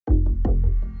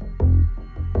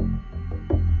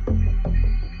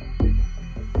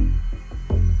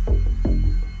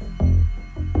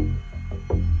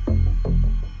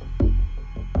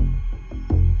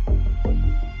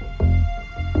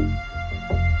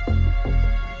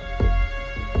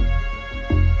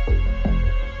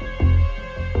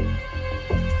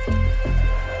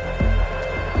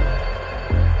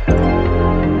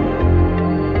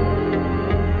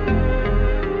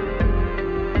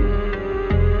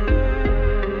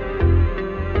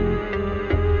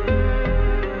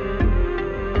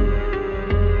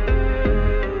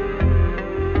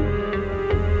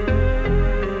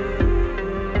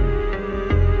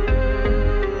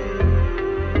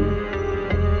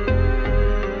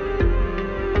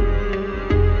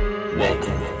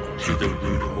the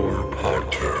Rude Horror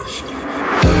Podcast.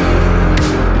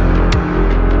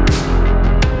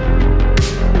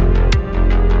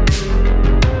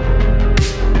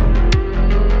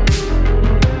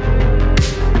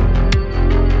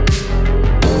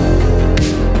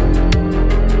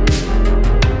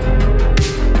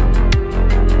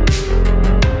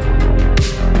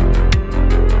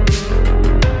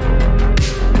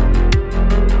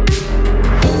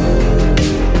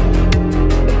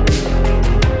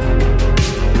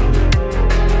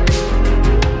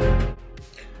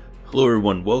 Hello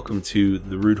everyone, welcome to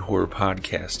the Rude Horror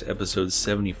Podcast, episode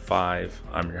 75.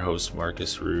 I'm your host,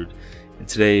 Marcus Rude, and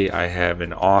today I have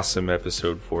an awesome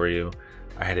episode for you.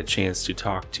 I had a chance to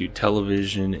talk to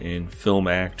television and film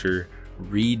actor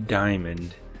Reed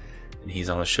Diamond, and he's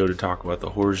on the show to talk about the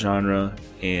horror genre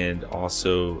and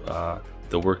also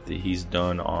the work that he's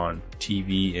done on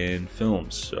TV and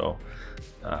films. So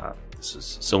this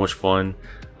is so much fun.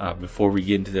 Before we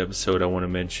get into the episode, I want to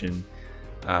mention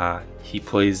he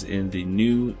plays in the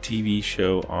new TV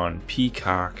show on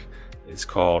Peacock. It's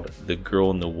called The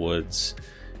Girl in the Woods.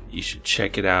 You should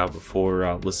check it out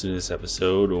before listening to this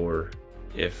episode, or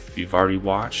if you've already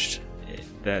watched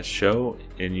that show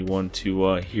and you want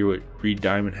to hear what Reed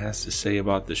Diamond has to say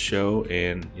about the show,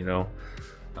 and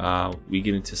we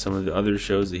get into some of the other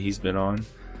shows that he's been on,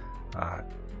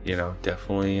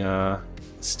 definitely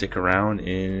stick around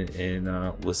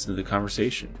and listen to the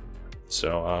conversation.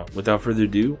 So without further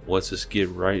ado, let's just get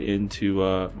right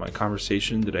into my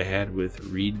conversation that I had with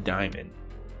Reed Diamond.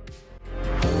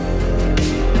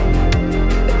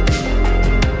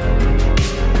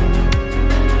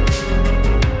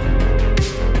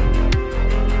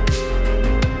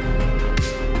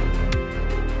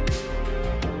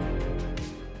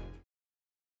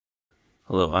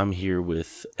 Hello, I'm here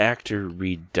with actor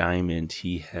Reed Diamond.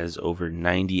 He has over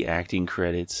 90 acting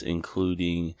credits,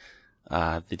 including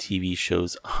the TV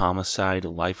shows Homicide,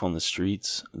 Life on the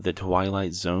Streets, The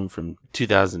Twilight Zone from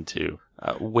 2002,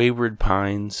 Wayward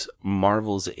Pines,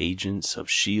 Marvel's Agents of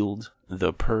S.H.I.E.L.D.,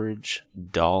 The Purge,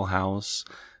 Dollhouse,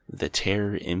 The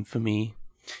Terror, Infamy,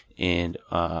 and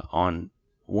on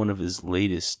one of his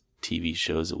latest TV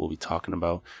shows that we'll be talking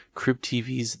about, Crypt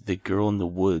TV's The Girl in the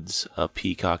Woods, a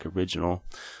Peacock original.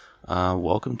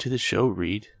 Welcome to the show,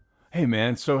 Reed. Hey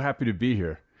man, so happy to be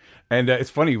here. And it's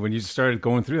funny, when you started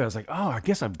going through that, I was like, oh, I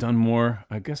guess I've done more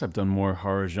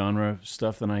horror genre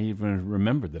stuff than I even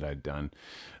remembered that I'd done.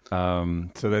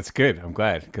 So that's good. I'm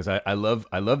glad, because I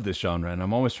love this genre, and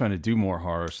I'm always trying to do more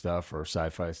horror stuff or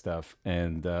sci-fi stuff.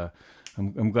 And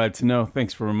I'm glad to know.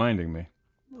 Thanks for reminding me.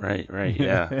 Right.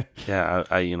 Yeah. Yeah.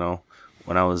 I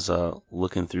when I was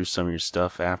looking through some of your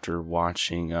stuff after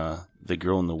watching The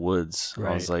Girl in the Woods,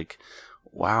 right. I was like,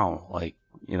 wow, I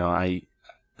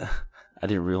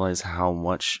didn't realize how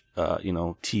much,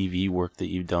 TV work that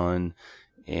you've done,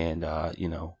 and,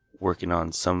 working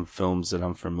on some films that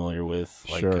I'm familiar with,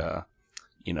 like, sure.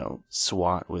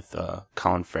 SWAT with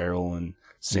Colin Farrell and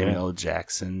Samuel L.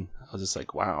 Jackson. I was just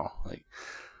like, wow.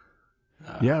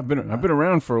 Yeah, I've been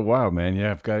around for a while, man. Yeah,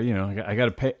 I've got, I got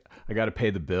to pay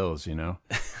the bills,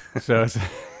 So it's...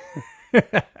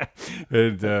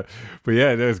 but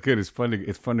yeah, that was good. It's fun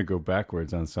to go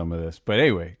backwards on some of this. But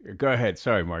anyway, go ahead.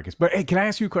 Sorry, Marcus. But hey, can I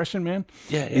ask you a question, man?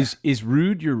 Yeah. Is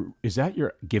Rude is that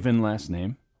your given last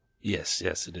name? Yes,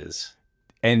 it is.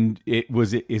 And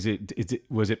was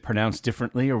it pronounced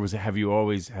differently, or has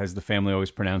the family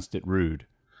always pronounced it Rude?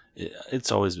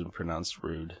 It's always been pronounced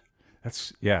Rude.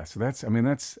 That's pretty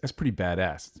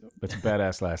badass. That's a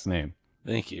badass last name.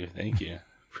 Thank you.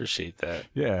 Appreciate that.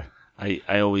 Yeah.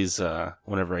 I always,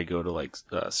 whenever I go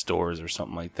to stores or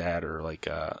something like that, or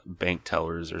bank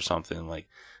tellers or something, I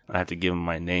have to give them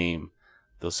my name.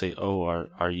 They'll say, "Oh,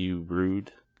 are you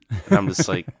Rude?" And I'm just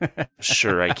like,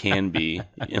 "Sure, I can be."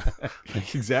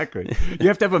 Exactly. You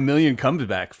have to have a million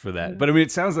comeback for that. But I mean,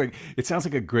 it sounds like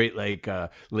a great late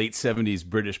 '70s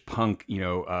British punk,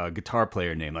 guitar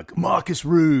player name, like Marcus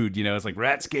Rude. It's like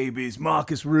Rat Scabies,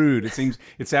 Marcus Rude.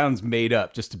 It sounds made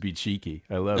up just to be cheeky.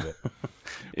 I love it.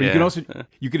 But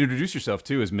you can introduce yourself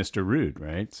too as Mr. Rude,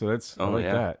 right? So I like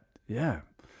that. Yeah.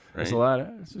 Right. There's a lot of,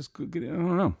 it's just good. I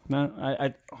don't know.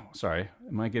 No, sorry.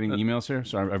 Am I getting emails here?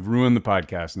 Sorry, I've ruined the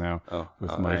podcast now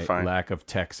with my lack of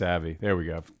tech savvy. There we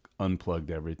go. I've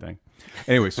unplugged everything.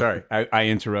 Anyway, sorry. I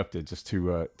interrupted just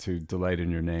to delight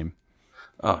in your name.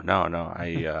 Oh, no.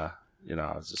 I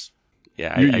was just,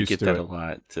 I get that a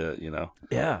lot,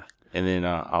 Yeah. And then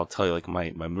I'll tell you,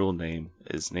 my middle name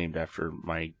is named after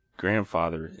my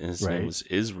grandfather, and his name was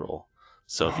Israel.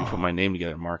 So if you put my name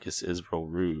together, Marcus Israel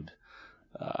Rude.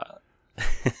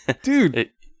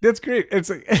 Dude, that's great. It's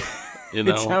like You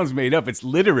know? It sounds made up. It's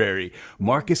literary.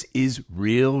 Marcus is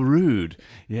real rude.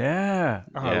 Yeah.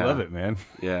 Oh, I Yeah. love it, man.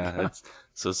 Yeah,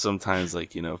 so sometimes,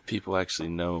 like, you know, if people actually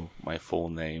know my full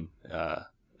name,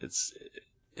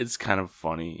 it's kind of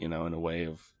funny, you know, in a way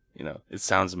of, you know, it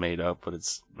sounds made up, but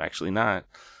it's actually not.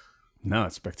 No,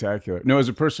 it's spectacular. No, as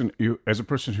a person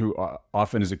who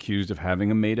often is accused of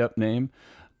having a made up name,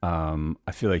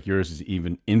 I feel like yours is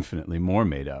even infinitely more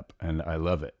made up, and I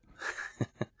love it.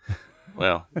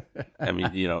 Well, I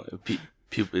mean, you know,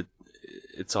 people,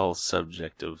 it's all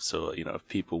subjective. So, you know, if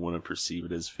people want to perceive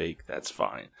it as fake, that's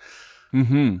fine.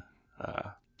 Mm-hmm.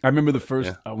 I remember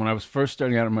when I was first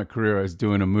starting out in my career, I was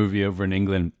doing a movie over in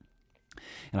England,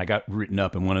 and I got written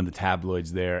up in one of the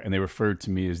tabloids there, and they referred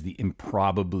to me as the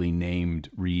improbably named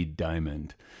Reed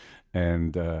Diamond,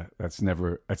 and that's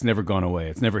never gone away.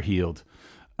 It's never healed.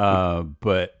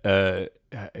 But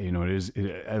you know,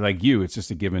 like you. It's just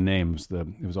a given name.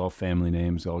 It was all family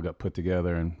names. All got put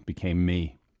together and became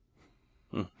me.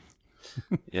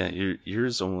 Yeah,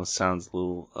 yours almost sounds a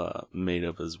little made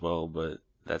up as well, but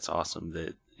that's awesome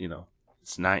that, you know,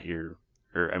 it's not it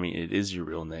is your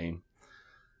real name,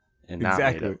 and not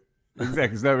made up.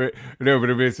 Exactly. It's not very, no, but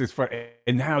it's fun.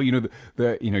 And now, you know,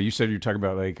 you said you're talking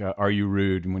about like, are you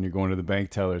rude? And when you're going to the bank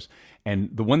tellers, and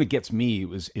the one that gets me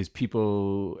is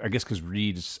people, I guess, because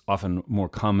Reed is often more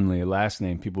commonly a last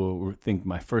name. People think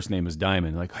my first name is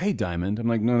Diamond. Like, hey, Diamond. I'm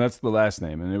like, no, that's the last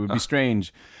name. And it would be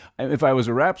strange. If I was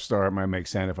a rap star, it might make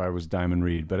sense if I was Diamond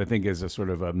Reed. But I think as a sort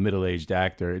of a middle-aged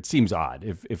actor, it seems odd.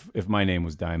 If my name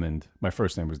was Diamond, my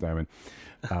first name was Diamond,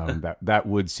 that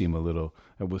would seem a little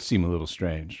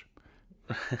strange.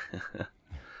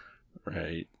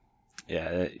 Right.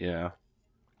 Yeah.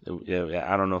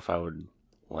 I don't know if I would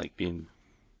like being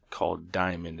called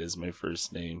Diamond as my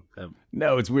first name.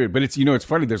 No, it's weird, but it's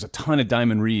funny. There's a ton of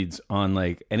Diamond Reeds on,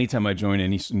 like, anytime I join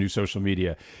any new social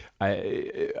media.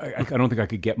 I don't think I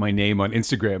could get my name on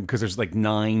Instagram because there's like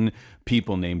 9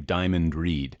 people named Diamond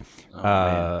Reed.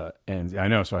 And I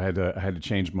know, so I had to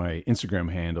change my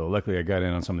Instagram handle. Luckily, I got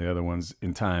in on some of the other ones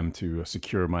in time to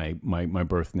secure my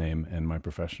birth name and my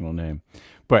professional name.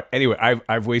 But anyway,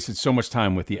 I've wasted so much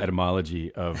time with the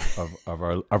etymology of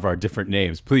our different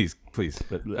names. Please,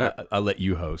 I'll let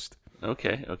you host.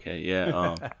 Okay,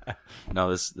 yeah.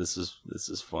 No, this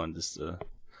is fun.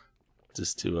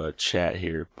 Just to chat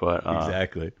here, but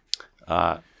exactly.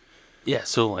 Yeah.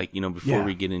 So, like, you know, before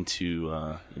we get into,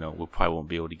 you know, we probably won't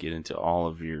be able to get into all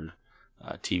of your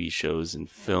TV shows and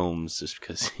films just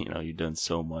because, you know, you've done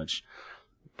so much.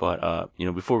 But you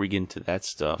know, before we get into that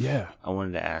stuff, I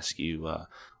wanted to ask you,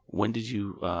 when did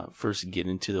you first get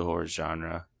into the horror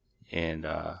genre, and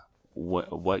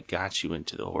what got you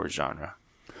into the horror genre?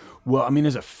 Well, I mean,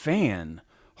 as a fan,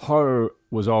 horror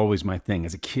was always my thing.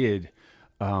 As a kid,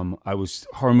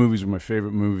 horror movies were my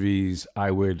favorite movies. I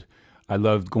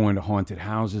loved going to haunted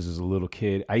houses as a little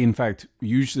kid. I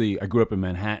grew up in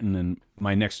Manhattan, and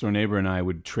my next door neighbor and I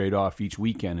would trade off each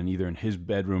weekend, and either in his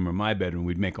bedroom or my bedroom,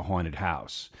 we'd make a haunted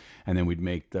house, and then we'd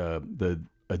make the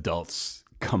adults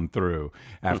come through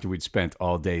after we'd spent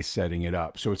all day setting it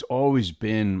up. So it's always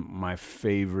been my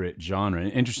favorite genre.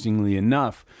 And interestingly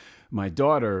enough, my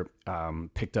daughter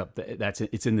picked up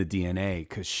it's in the DNA,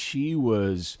 because she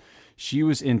was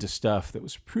into stuff that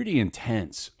was pretty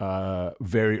intense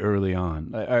very early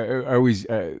on. I always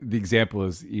the example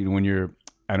is, you know, when you're,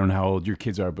 I don't know how old your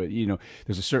kids are, but, you know,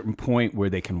 there's a certain point where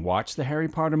they can watch the Harry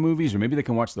Potter movies, or maybe they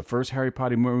can watch the first Harry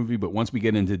Potter movie, but once we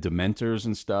get into Dementors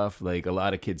and stuff, like, a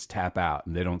lot of kids tap out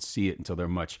and they don't see it until they're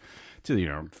you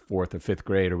know, 4th or 5th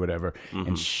grade or whatever. Mm-hmm.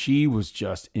 And she was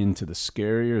just into the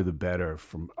scarier the better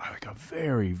from like a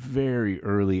very, very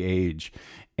early age.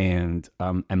 And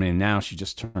I mean, now she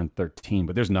just turned 13,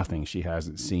 but there's nothing she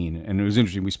hasn't seen. And it was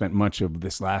interesting. We spent much of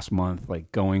this last month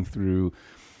like going through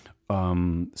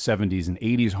 70s and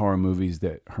 80s horror movies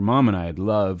that her mom and I had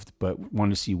loved, but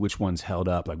wanted to see which ones held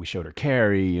up. Like, we showed her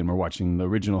Carrie, and we're watching the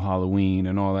original Halloween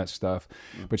and all that stuff.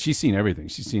 But she's seen everything.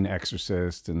 She's seen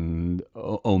Exorcist and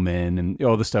Omen and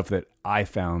all the stuff that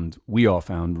we all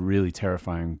found really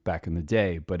terrifying back in the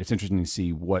day. But it's interesting to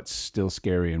see what's still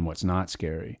scary and what's not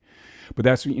scary. But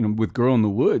that's, you know, with Girl in the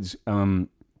Woods, the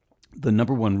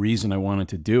number one reason I wanted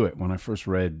to do it, when I first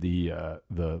read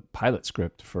the pilot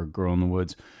script for Girl in the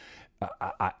Woods,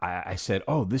 I said,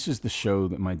 oh, this is the show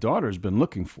that my daughter's been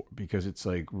looking for, because it's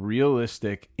like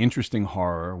realistic, interesting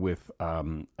horror with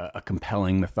a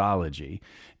compelling mythology.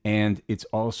 And it's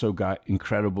also got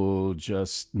incredible,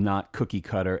 just not cookie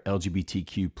cutter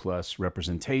LGBTQ plus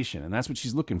representation. And that's what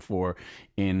she's looking for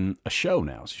in a show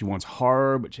now. So she wants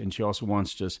horror, and she also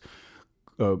wants just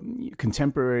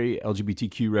contemporary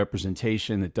LGBTQ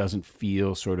representation that doesn't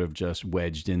feel sort of just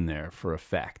wedged in there for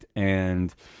effect.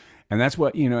 And that's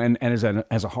what, and as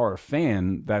a horror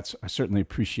fan, I certainly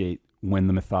appreciate when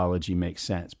the mythology makes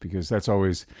sense, because that's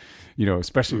always,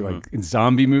 especially like in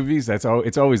zombie movies, it's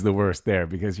always the worst there,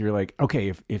 because you're like,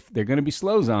 okay, if they're going to be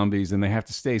slow zombies, then they have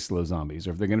to stay slow zombies,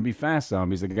 or if they're going to be fast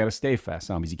zombies, they got to stay fast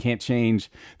zombies. You can't change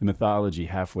the mythology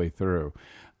halfway through,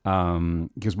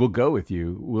 because we'll go with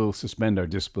you, we'll suspend our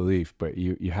disbelief, but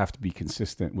you have to be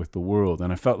consistent with the world.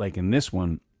 And I felt like in this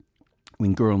one,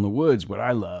 when Girl in the Woods, what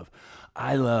I love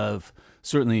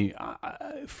certainly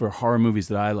for horror movies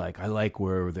that I like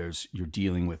where you're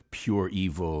dealing with pure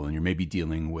evil, and you're maybe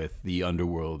dealing with the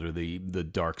underworld or the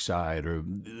dark side or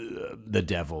the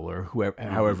devil, or whoever,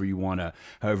 however you want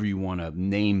to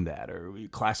name that or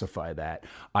classify that.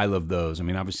 I love those. I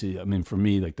mean, obviously, for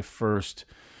me, like the first.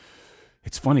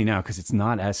 It's funny now because it's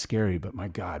not as scary, but my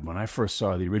God, when I first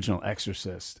saw the original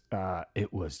Exorcist, that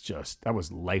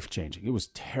was life-changing. It was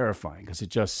terrifying because it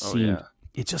just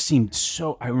seemed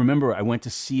so. I remember I went to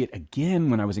see it again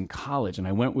when I was in college, and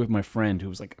I went with my friend who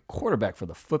was like a quarterback for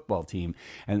the football team.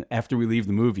 And after we leave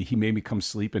the movie, he made me come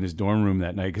sleep in his dorm room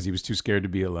that night because he was too scared to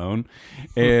be alone.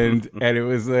 And it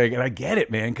was like, and I get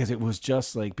it, man, because it was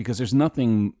just like, because there's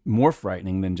nothing more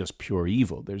frightening than just pure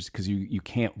evil. Because you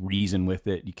can't reason with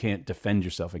it, you can't defend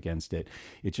yourself against it.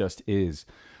 It just is.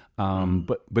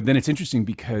 But then it's interesting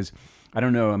because I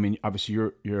don't know. I mean, obviously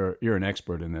you're an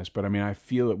expert in this, but I mean, I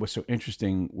feel that what's so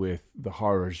interesting with the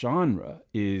horror genre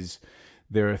is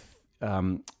there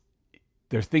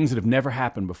are things that have never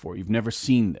happened before. You've never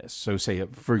seen this. So say,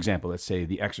 for example, let's say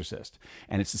The Exorcist,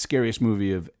 and it's the scariest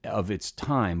movie of its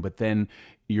time, but then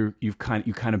you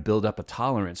kind of build up a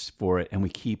tolerance for it, and we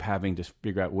keep having to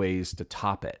figure out ways to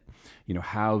top it.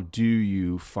 How do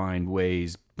you find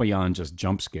ways beyond just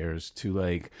jump scares to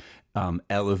like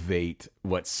elevate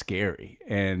what's scary?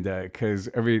 And because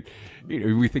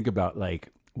we think about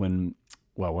like when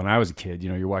I was a kid,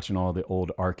 you're watching all the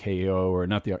old RKO, or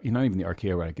not even the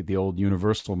RKO, right? The old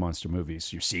Universal monster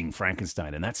movies. You're seeing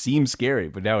Frankenstein, and that seems scary,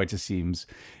 but now it seems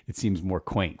more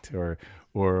quaint. Or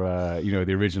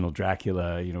the original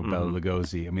Dracula, Bela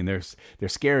Lugosi. I mean, they're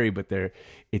scary, but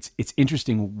it's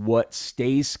interesting what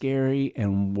stays scary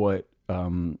and what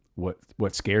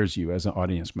scares you as an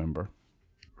audience member.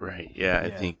 Right. Yeah.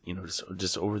 I think,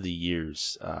 just over the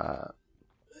years,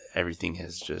 everything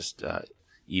has just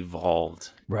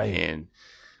evolved. Right. And,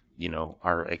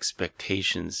 our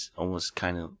expectations almost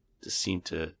kind of just seem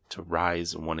to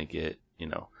rise and want to get,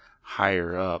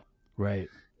 higher up. Right.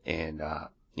 And,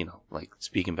 like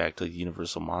speaking back to the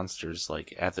Universal Monsters,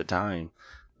 like at the time,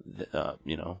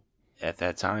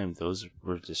 those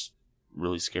were just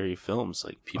really scary films.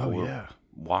 Like people were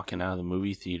walking out of the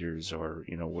movie theaters or,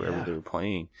 wherever they were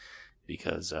playing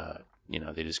because,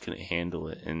 they just couldn't handle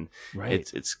it. And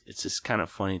it's just kind of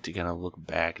funny to kind of look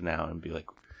back now and be like,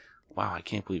 wow, I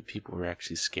can't believe people were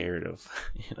actually scared of,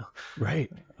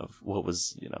 of what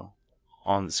was,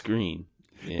 on the screen.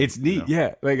 And, it's neat,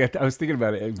 yeah. Like I was thinking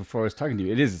about it before I was talking to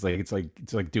you.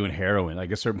 It's like doing heroin. Like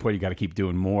at a certain point, you got to keep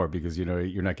doing more because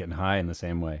you're not getting high in the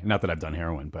same way. Not that I've done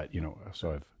heroin, but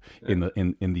so I've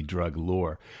in the drug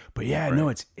lore. But no,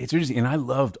 it's interesting, and I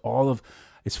loved all of.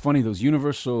 It's funny, those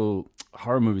Universal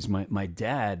horror movies. My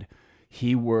dad,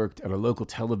 he worked at a local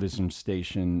television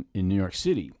station in New York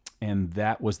City. And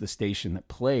that was the station that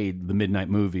played the midnight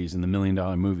movies and the $1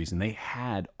 Million movies. And they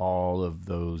had all of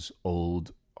those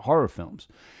old horror films.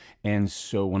 And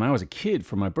so when I was a kid,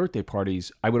 for my birthday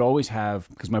parties, I would always have,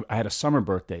 because I had a summer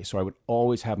birthday, so I would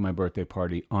always have my birthday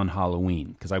party on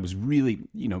Halloween, because I was really,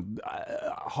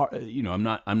 I'm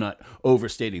not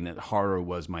overstating that horror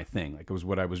was my thing. Like it was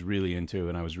what I was really into,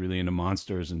 and I was really into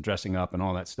monsters and dressing up and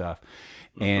all that stuff.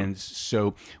 Mm-hmm. And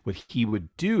so what he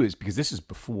would do is, because this is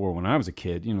before when I was a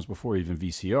kid, it was before even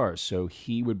VCRs, so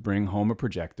he would bring home a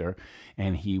projector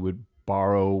and he would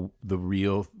borrow the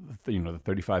real, the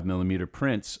 35 millimeter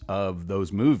prints of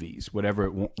those movies,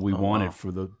 whatever we wanted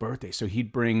for the birthday. So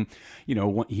he'd bring,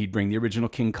 the original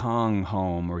King Kong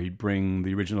home, or he'd bring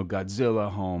the original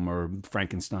Godzilla home, or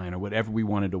Frankenstein, or whatever we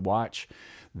wanted to watch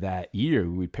that year.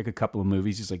 We'd pick a couple of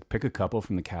movies. He's like, pick a couple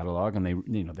from the catalog, and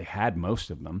they had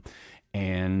most of them,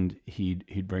 and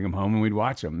he'd bring them home and we'd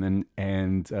watch them,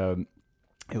 and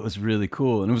it was really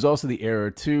cool. And it was also the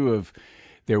era too of,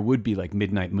 there would be like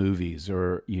midnight movies,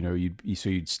 or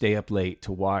you'd stay up late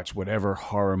to watch whatever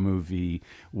horror movie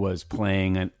was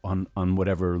playing on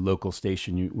whatever local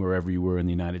station wherever you were in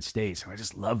the United States. And I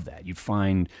just love that. You'd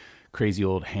find crazy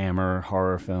old Hammer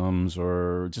horror films,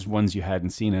 or just ones you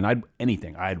hadn't seen, and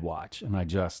I'd watch, and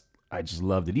I just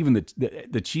loved it. Even the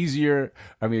cheesier.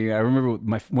 I mean, I remember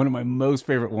one of my most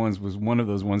favorite ones was one of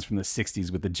those ones from the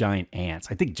 '60s with the giant ants.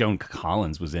 I think Joan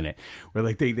Collins was in it, where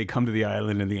like they come to the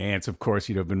island and the ants, of course,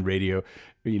 you know, been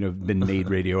made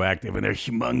radioactive and they're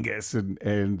humongous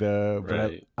but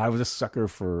Right. I was a sucker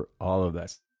for all of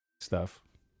that stuff.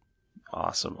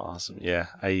 Awesome. Yeah,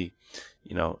 I,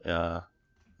 you know,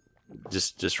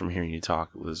 just from hearing you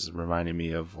talk, it was reminding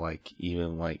me of like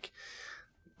even like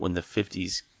when the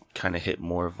 '50s kind of hit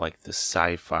more of like the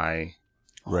sci-fi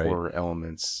Right. horror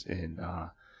elements, and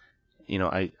you know,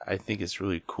 I think it's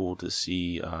really cool to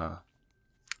see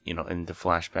you know, in the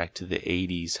flashback to the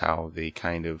 '80s, how they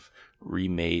kind of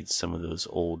remade some of those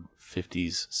old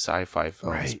 '50s sci-fi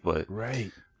films,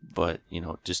 Right. but you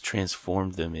know, just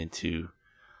transformed them into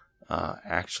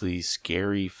actually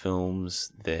scary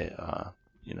films that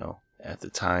you know, at the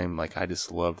time, like I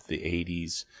just loved the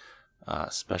 '80s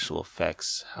special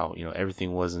effects. How, you know,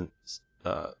 everything wasn't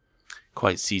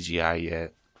quite CGI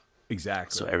yet,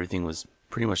 Exactly. so everything was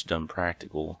pretty much done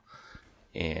practical.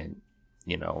 And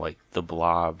you know, like the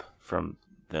Blob from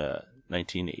the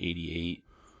 1988,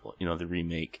 you know, the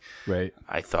remake, Right.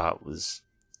 I thought was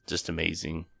just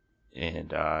amazing.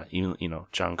 And even, you know,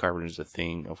 John Carpenter's The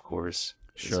Thing, of course,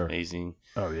 is Sure. amazing.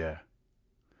 Oh yeah.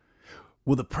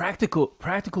 Well, the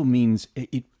practical means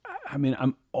it. I mean,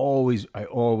 I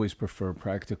always prefer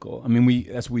practical. I mean,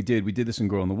 that's what we did. We did this in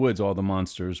Girl in the Woods. All the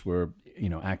monsters were, you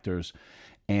know, actors,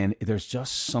 and there's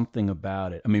just something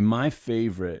about it. I mean, my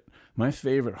favorite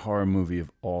horror movie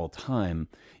of all time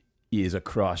is a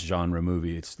cross genre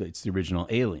movie. It's the original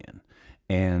Alien.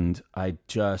 And I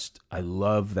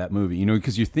love that movie, you know,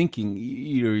 because you're thinking,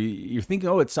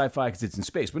 oh, it's sci-fi because it's in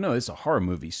space, but no, it's a horror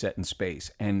movie set in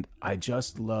space. And I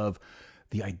just love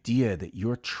the idea that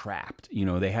you're trapped. You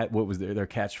know, they had, what was their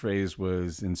catchphrase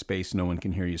was, in space, no one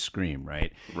can hear you scream,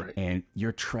 right? Right. And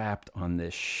you're trapped on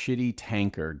this shitty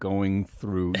tanker going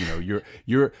through, you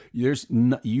know,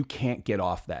 you can't get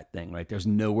off that thing, right? There's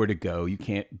nowhere to go. You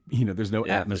can't, you know, there's no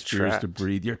atmospheres to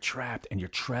breathe. You're trapped, and you're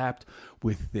trapped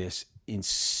with this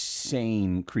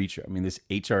insane creature. I mean, this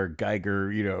H.R. Geiger,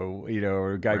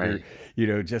 or Geiger,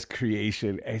 Right. just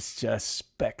creation. It's just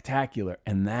spectacular.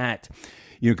 And that,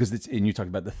 because and you talked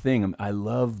about The Thing. I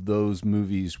love those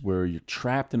movies where you're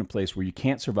trapped in a place where you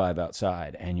can't survive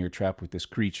outside, and you're trapped with this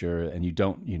creature, and you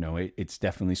don't, it's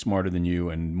definitely smarter than you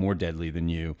and more deadly than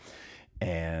you.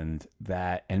 And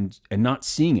that, and not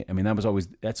seeing it. I mean, that's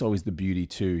always the beauty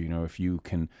too. If you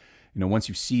can, once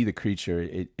you see the creature,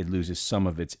 it loses some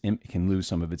of its, can lose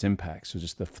some of its impact. So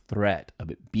just the threat of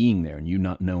it being there and you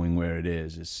not knowing where it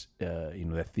is,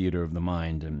 that theater of the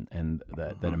mind and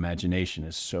that imagination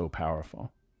is so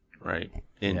powerful. Right.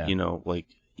 And, Yeah. Like,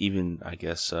 even, I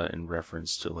guess, in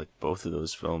reference to, like, both of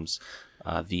those films,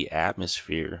 the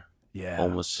atmosphere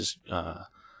almost just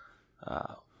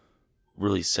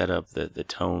really set up the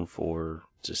tone for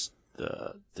just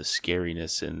the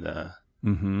scariness and the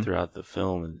throughout the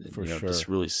film, and For sure. just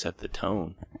really set the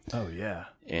tone. Oh yeah.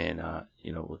 And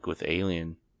look, with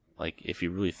Alien, like, if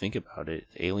you really think about it,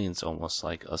 Alien's almost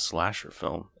like a slasher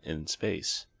film in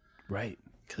space, Right.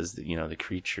 because the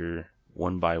creature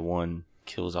one by one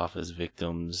kills off his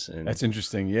victims, and That's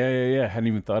interesting. Yeah. Hadn't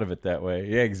even thought of it that way.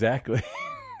 Yeah, exactly.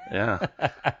 yeah,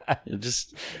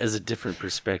 just as a different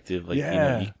perspective, like,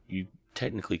 you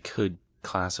technically could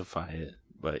classify it,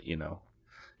 but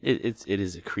it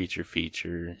is a creature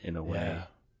feature in a way. Yeah.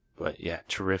 But yeah,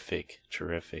 terrific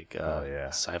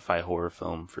sci-fi horror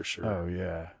film for sure. Oh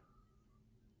yeah.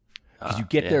 Because you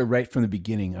get there right from the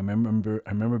beginning. I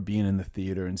remember being in the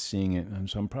theater and seeing it. And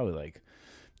so I'm probably like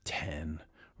 10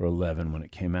 or 11 when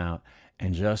it came out,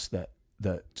 and just the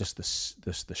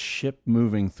ship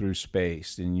moving through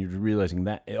space, and you're realizing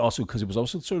that also, because it was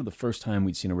also sort of the first time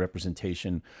we'd seen a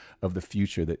representation of the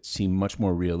future that seemed much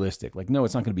more realistic. Like, no,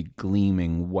 it's not going to be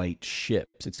gleaming white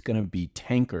ships. It's going to be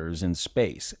tankers in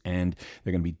space, and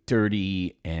they're going to be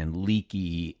dirty and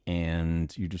leaky,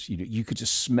 and you could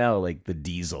just smell like the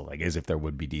diesel, like, as if there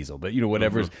would be diesel, but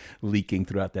whatever's leaking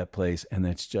throughout that place, and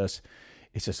it's just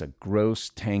a gross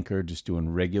tanker just doing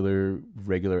regular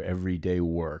everyday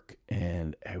work.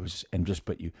 And there's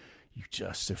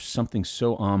something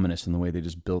so ominous in the way they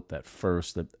just built that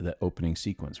opening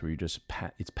sequence where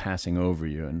it's passing over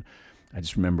you. And I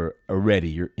just remember already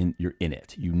you're in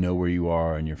it, where you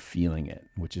are, and you're feeling it,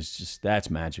 which is that's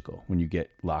magical when you get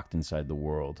locked inside the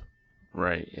world.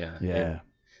 Right. Yeah. Yeah.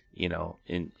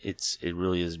 And it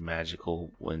really is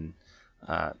magical when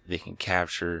they can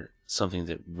capture something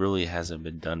that really hasn't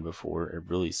been done before. It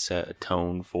really set a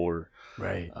tone for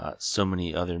so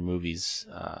many other movies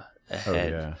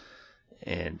ahead. Oh, yeah.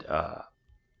 And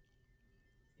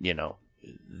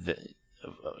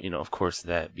of course,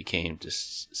 that became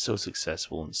just so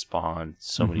successful and spawned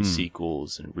so many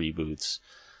sequels and reboots.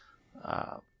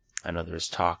 I know there's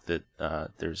talk that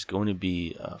there's going to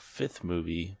be a 5th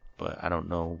movie, but I don't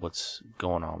know what's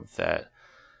going on with that.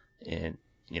 And,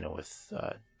 with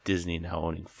Disney now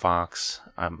owning Fox,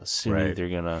 I'm assuming they're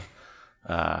going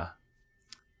to,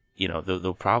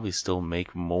 they'll probably still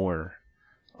make more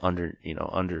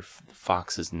under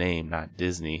Fox's name, not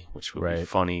Disney, which would be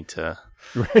funny to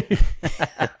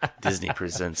Disney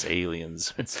presents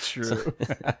Aliens. It's true.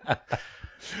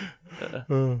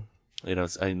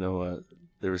 I know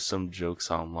there were some jokes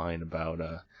online about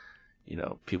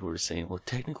people were saying, well,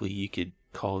 technically you could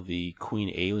call the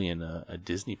Queen Alien a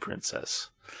Disney princess.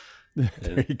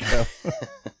 There you go.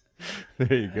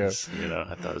 There you go.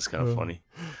 I thought it was kind of funny.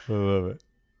 I love it.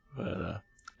 But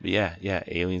yeah,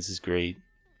 Aliens is great.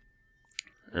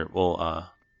 The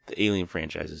Alien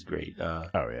franchise is great. Oh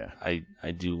yeah,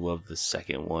 I do love the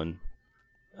second one.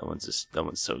 That one's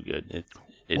so good.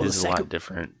 It is a lot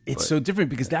different. It's so different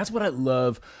because that's what I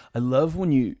love. I love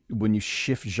when you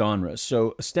shift genres.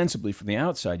 So ostensibly from the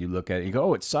outside, you look at it, you go,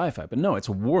 oh, it's sci-fi, but no, it's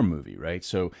a war movie, right?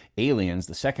 So Aliens,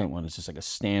 the second one, is just like a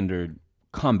standard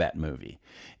combat movie,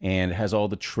 and it has all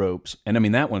the tropes. And I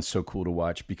mean, that one's so cool to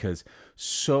watch because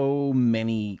so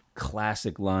many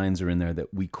classic lines are in there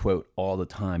that we quote all the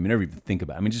time. You never even think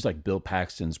about it. I mean, just like Bill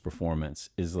Paxton's performance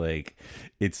is like,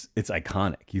 it's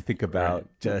iconic. You think about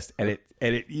and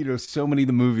it so many of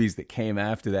the movies that came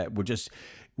after that were just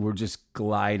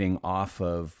gliding off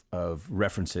of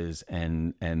references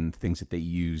and things that they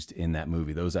used in that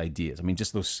movie, those ideas. I mean,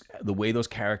 just the way those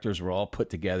characters were all put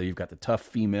together. You've got the tough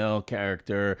female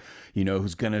character,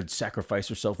 who's going to sacrifice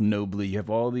herself nobly. You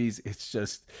have all these, it's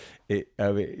just, it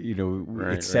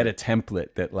set a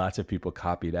template that lots of people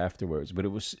copied afterwards, but it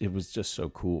was just so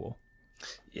cool.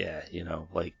 Yeah.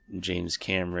 Like James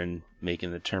Cameron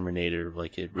making the Terminator,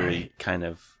 like it really kind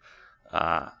of,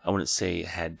 I wouldn't say it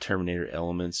had Terminator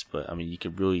elements, but I mean, you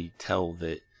could really tell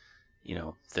that,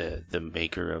 the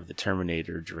maker of the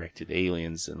Terminator directed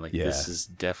Aliens, and like this is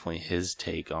definitely his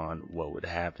take on what would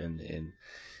happen. And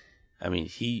I mean,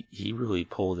 he really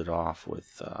pulled it off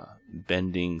with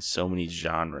bending so many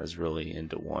genres really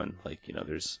into one. Like,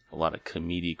 there's a lot of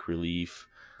comedic relief.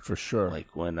 For sure.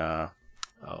 Like when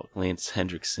Lance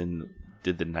Hendrickson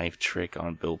did the knife trick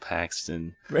on Bill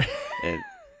Paxton. And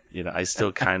I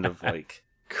still kind of like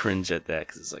cringe at that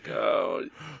because it's like, oh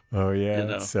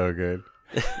yeah, it's so good.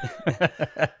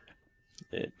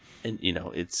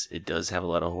 It does have a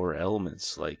lot of horror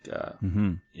elements, like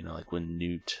like when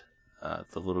Newt,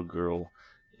 the little girl,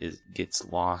 gets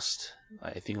lost.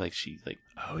 I think like she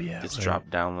gets dropped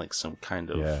down like some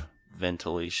kind of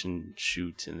ventilation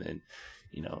chute, and then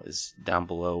is down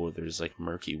below where there's like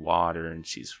murky water, and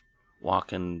she's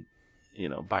walking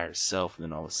by herself, and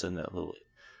then all of a sudden that little.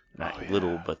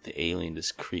 But the alien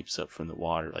just creeps up from the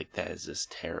water. Like, that is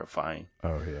just terrifying.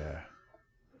 Oh, yeah.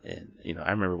 And,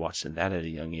 I remember watching that at a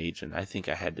young age, and I think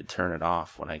I had to turn it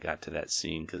off when I got to that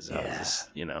scene because I was just,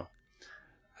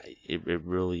 it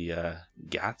really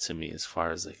got to me as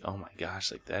far as, like, oh, my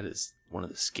gosh, like, that is one of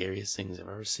the scariest things I've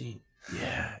ever seen.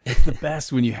 Yeah, it's the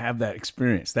best when you have that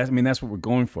experience. That's what we're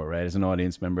going for, right? As an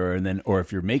audience member, or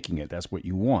if you're making it, that's what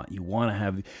you want. You want to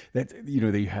have that, that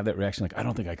you have that reaction, like, I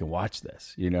don't think I can watch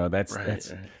this. That's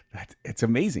it's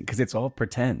amazing because it's all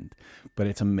pretend, but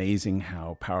it's amazing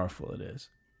how powerful it is.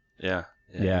 Yeah.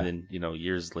 And then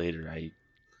years later, I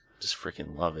just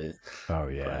freaking love it. Oh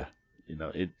yeah.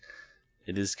 But,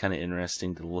 it is kind of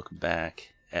interesting to look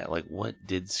back at like what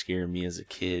did scare me as a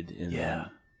kid, and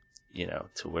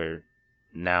to where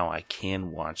now I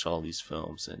can watch all these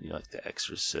films, and like The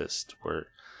Exorcist, where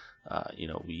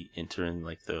we enter in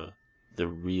like the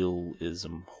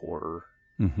realism horror,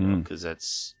 because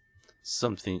that's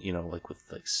something like with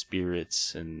like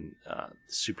spirits and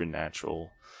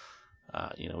supernatural.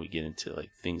 We get into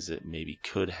like things that maybe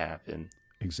could happen.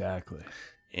 Exactly.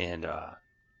 And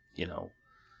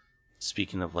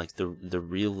speaking of like the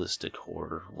realistic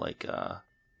horror, like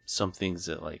some things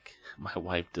that like my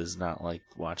wife does not like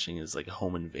watching is like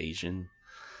Home Invasion,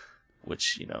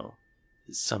 which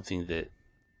is something that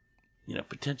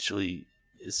potentially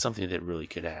is something that really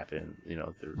could happen.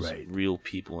 There's real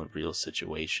people in real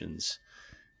situations,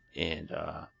 and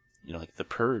like the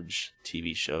Purge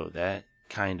TV show, that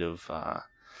kind of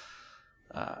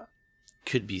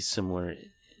could be similar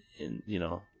in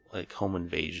like Home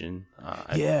Invasion.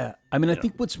 I mean, I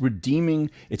think what's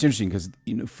redeeming, it's interesting because,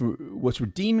 what's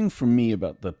redeeming for me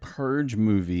about the Purge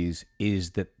movies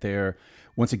is that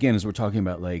once again, as we're talking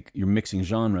about, like, you're mixing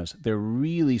genres, they're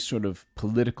really sort of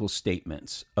political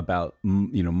statements about,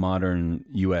 modern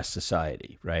U.S.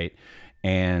 society, right?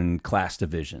 And class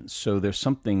divisions. So there's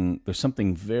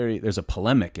a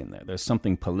polemic in there. There's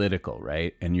something political,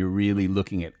 right? And you're really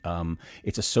looking at,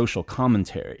 it's a social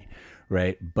commentary,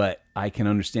 right? But I can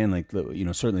understand, like,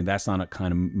 certainly that's not a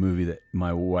kind of movie that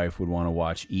my wife would want to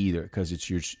watch either, because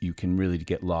you can really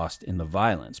get lost in the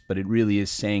violence. But it really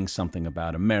is saying something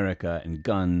about America and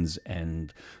guns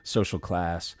and social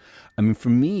class. I mean, for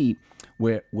me,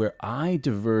 where I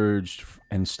diverged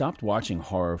and stopped watching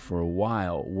horror for a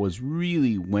while was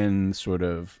really when sort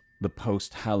of the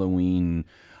post-Halloween.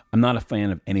 I'm not a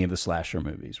fan of any of the slasher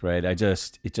movies, right? it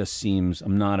just seems,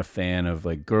 I'm not a fan of,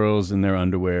 like, girls in their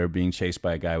underwear being chased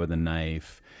by a guy with a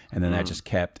knife, and then that just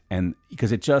kept, and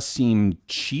because it just seemed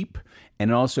cheap,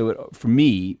 and also for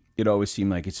me, it always seemed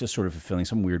like it's just sort of fulfilling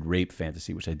some weird rape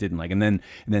fantasy, which I didn't like. And then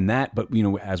that, but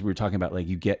as we were talking about, like,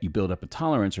 you build up a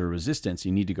tolerance or a resistance,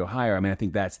 you need to go higher. I mean, I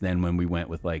think that's then when we went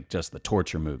with, like, just the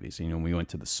torture movies. We went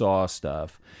to the Saw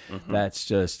stuff. That's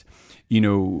just,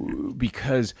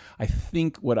 because I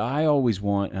think what I always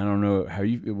want, and I don't know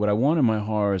what I want in my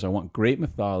horror is I want great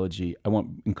mythology. I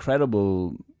want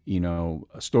incredible,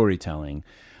 storytelling,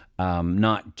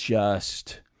 not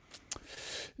just,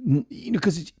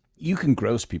 because you can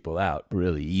gross people out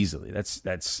really easily. That's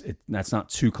not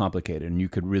too complicated, and you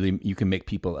can make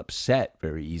people upset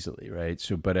very easily, right?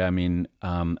 So, but I mean,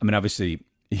 obviously,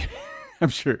 I'm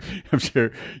sure,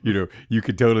 you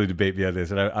could totally debate me on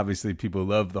this, and obviously, people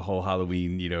love the whole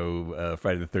Halloween,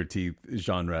 Friday the 13th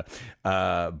genre,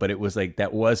 but it was like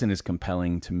that wasn't as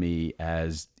compelling to me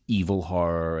as evil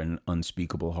horror and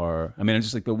unspeakable horror. I mean, it's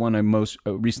just like the one I most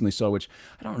recently saw, which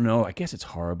I don't know, I guess it's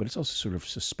horror, but it's also sort of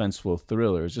suspenseful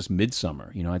thriller. It's just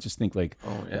Midsummer. I just think, like,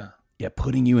 oh yeah,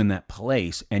 putting you in that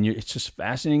place, and it's just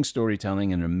fascinating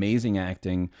storytelling and amazing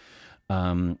acting.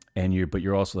 But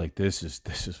you're also like, this is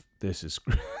this is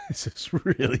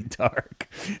really dark,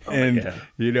 and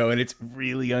and it's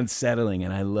really unsettling,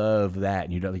 and I love that.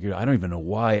 And I don't even know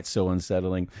why it's so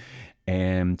unsettling.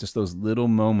 And just those little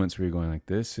moments where you're going, like,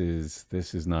 this is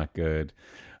not good.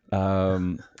 I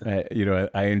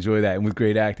enjoy that, and with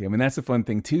great acting. I mean, that's a fun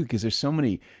thing too, because there's so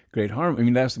many great horror. I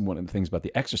mean, that's one of the things about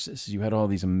The Exorcist. You had all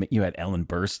these. You had Ellen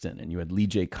Burstyn, and you had Lee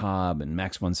J. Cobb, and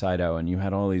Max von Sydow, and you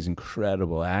had all these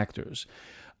incredible actors.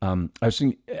 I was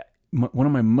thinking, one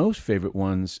of my most favorite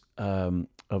ones of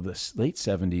the late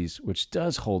 70s, which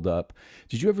does hold up.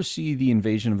 Did you ever see The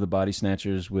Invasion of the Body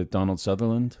Snatchers with Donald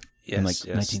Sutherland? Yes,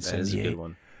 in, 1978. That is a good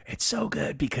one. It's so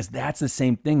good, because that's the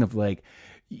same thing of, like,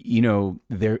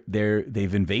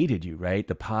 they've invaded you, right?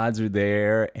 The pods are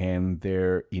there, and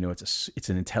it's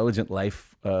an intelligent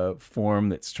life form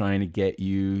that's trying to get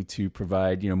you to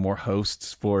provide, more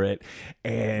hosts for it.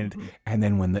 And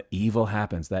then when the evil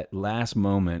happens, that last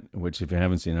moment, which if you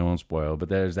haven't seen, I won't spoil, but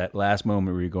there's that last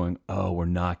moment where you're going, oh, we're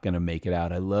not going to make it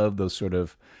out. I love those sort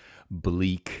of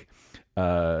bleak,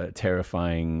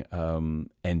 terrifying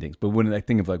endings. But when I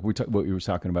think of, like, what we were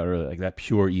talking about earlier, like that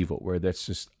pure evil, where that's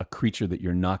just a creature that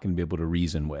you're not going to be able to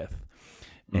reason with,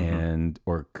 and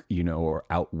or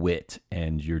outwit,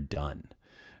 and you're done.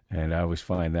 And I always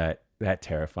find that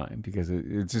terrifying, because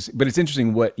it's just. But it's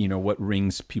interesting what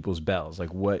rings people's bells,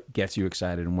 like what gets you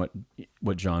excited, and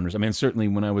what genres. I mean, certainly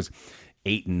when I was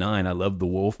 8 and 9, I loved The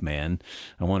Wolfman.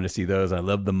 I wanted to see those. I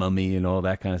loved The Mummy and all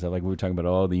that kind of stuff. Like we were talking about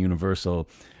all the Universal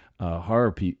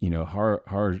horror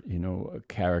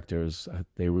characters.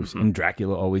 They were, and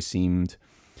Dracula always seemed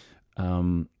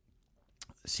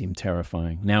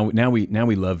terrifying. Now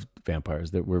we love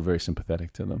vampires. That we're very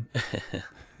sympathetic to them.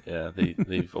 Yeah,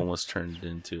 they've almost turned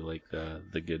into, like,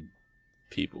 the good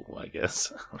people, I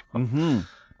guess. Do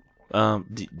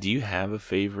you have a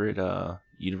favorite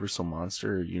Universal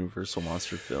monster or Universal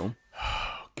monster film?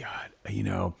 Oh God,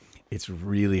 it's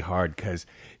really hard, because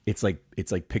it's like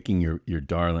picking your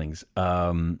darlings.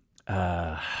 God,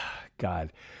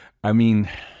 I mean,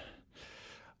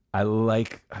 I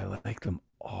like them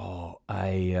all.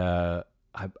 I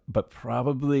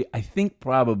think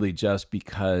probably just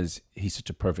because he's such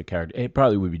a perfect character, it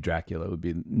probably would be Dracula. Would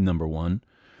be number one.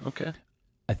 Okay.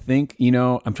 I think,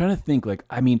 I'm trying to think, like,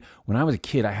 I mean, when I was a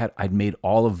kid, I'd made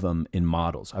all of them in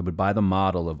models. I would buy the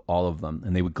model of all of them,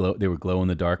 and they were glow in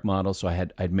the dark models. So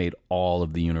I'd made all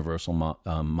of the Universal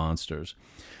monsters.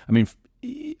 I mean,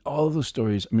 all of those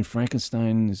stories. I mean,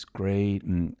 Frankenstein is great,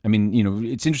 and I mean,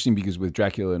 it's interesting because with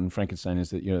Dracula and Frankenstein is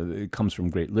that it comes from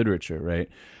great literature, right?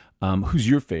 Who's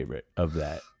your favorite of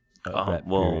that?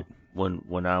 Well,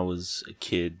 when I was a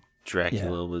kid,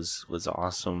 Dracula was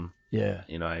awesome. Yeah.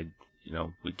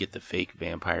 would get the fake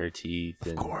vampire teeth.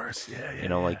 And, Of course, yeah.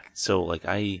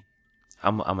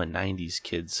 I'm a '90s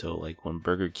kid, so like when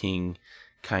Burger King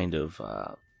kind of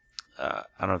I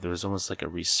don't know, there was almost like a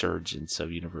resurgence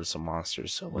of Universal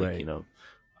Monsters. So like Right.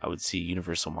 I would see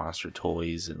Universal Monster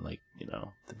toys and like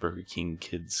the Burger King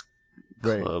Kids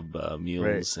Right. Club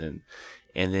meals and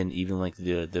then even like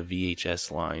the VHS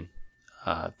line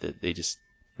that they just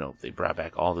they brought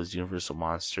back all those Universal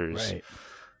Monsters.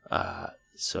 Right.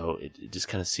 So it just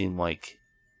kind of seemed like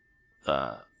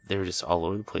they were just all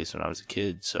over the place when I was a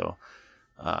kid. So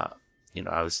I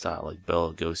always thought like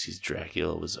Bela Lugosi's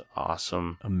Dracula was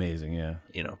awesome. Amazing, yeah.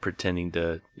 Pretending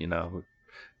to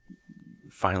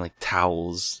find like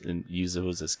towels and use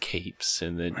those as capes,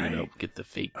 and then get the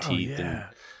fake teeth and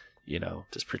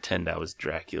just pretend I was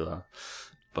Dracula.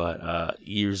 But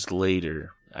years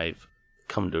later, I've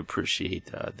come to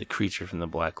appreciate the Creature from the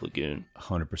Black Lagoon.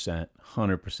 100%.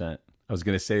 I was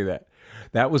gonna say that.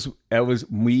 That was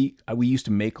we used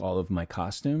to make all of my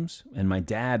costumes, and my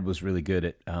dad was really good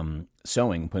at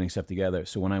sewing, putting stuff together.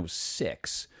 So when I was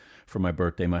 6, for my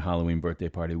birthday, my Halloween birthday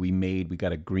party, we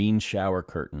got a green shower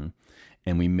curtain,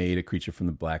 and we made a Creature from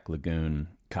the Black Lagoon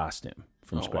costume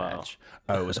from scratch.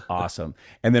 Wow. Oh, it was awesome.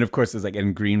 And then of course there's like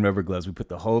in green rubber gloves. We put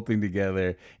the whole thing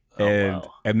together. And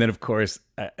then of course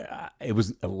it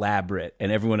was elaborate,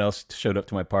 and everyone else showed up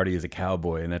to my party as a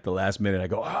cowboy. And at the last minute, I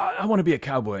go, I want to be a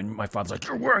cowboy, and my father's like,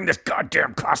 "You're wearing this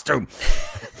goddamn costume,"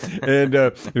 and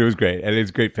it was great, and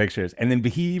it's great pictures. And then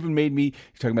he even made me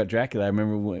talking about Dracula. I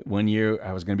remember one year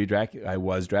I was going to be Dracula. I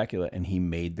was Dracula, and he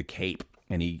made the cape.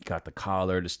 And he got the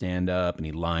collar to stand up, and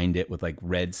he lined it with like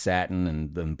red satin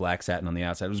and then black satin on the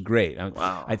outside. It was great.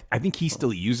 Wow. I think he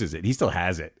still uses it. He still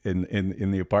has it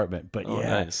in the apartment. But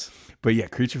nice. But yeah,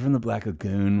 Creature from the Black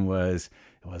Lagoon was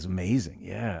amazing.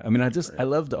 Yeah, I mean, I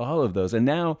loved all of those. And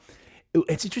now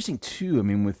it's interesting too. I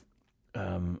mean,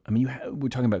 we're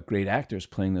talking about great actors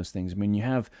playing those things. I mean, you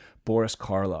have Boris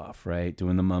Karloff, right,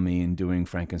 doing The Mummy and doing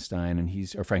Frankenstein,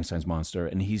 or Frankenstein's monster,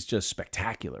 and he's just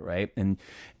spectacular, right?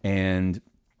 And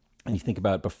you think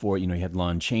about before, you had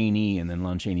Lon Chaney, and then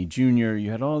Lon Chaney Jr.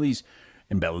 You had all these,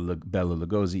 and Bela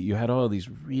Lugosi. You had all these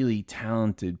really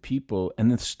talented people, and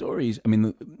the stories. I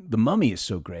mean, the Mummy is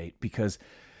so great because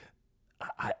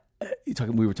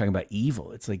we were talking about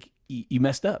evil. It's like you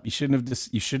messed up. You shouldn't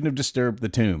have disturbed the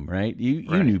tomb, right? You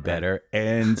knew better,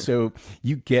 and so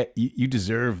you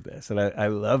deserve this, and I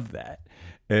love that.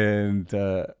 And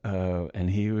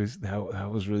he was that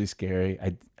was really scary.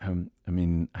 I had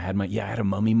a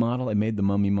mummy model. I made the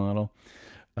mummy model.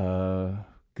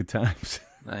 Good times.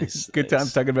 Nice. Good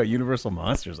times talking about Universal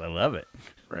Monsters. I love it.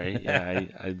 Right? Yeah,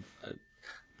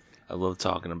 I love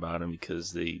talking about them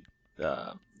because they,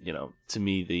 to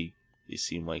me they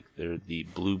seem like they're the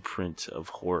blueprint of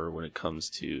horror when it comes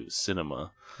to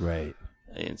cinema. Right.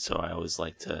 And so I always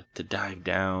like to dive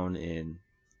down and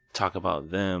talk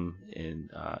about them,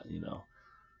 and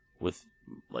with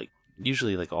like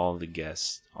usually like all of the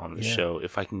guests on the show,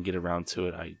 if I can get around to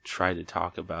it, I try to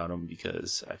talk about them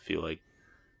because I feel like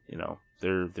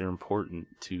they're important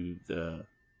to the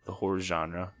horror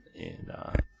genre, and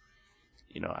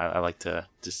I like to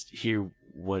just hear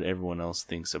what everyone else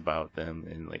thinks about them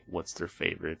and like what's their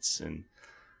favorites, and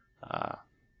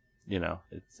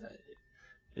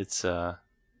it's a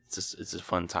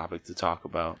fun topic to talk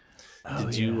about.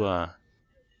 Did you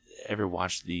ever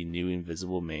watch the new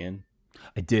Invisible Man?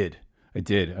 I did.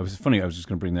 It was funny. I was just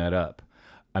going to bring that up.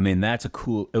 I mean, it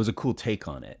was a cool take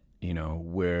on it,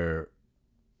 where,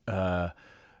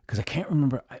 because I can't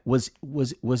remember, was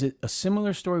it a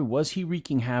similar story? Was he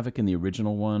wreaking havoc in the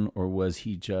original one, or was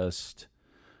he just,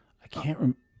 I can't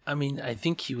remember. I mean, I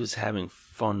think he was having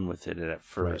fun with it at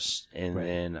first, and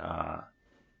then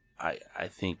I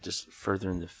think just further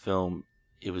in the film,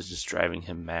 it was just driving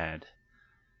him mad.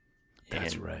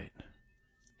 That's right.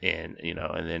 And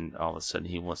and then all of a sudden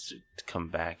he wants to come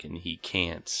back and he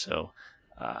can't. So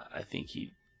I think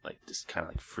he like just kind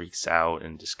of like freaks out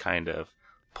and just kind of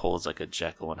pulls like a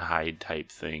Jekyll and Hyde type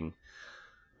thing.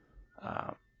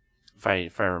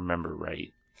 If I remember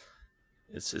right,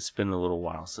 it's been a little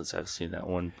while since I've seen that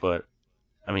one, but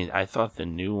I mean, I thought the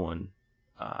new one,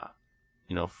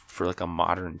 for like a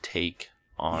modern take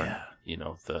on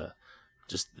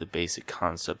the basic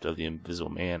concept of the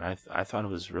Invisible Man, I thought it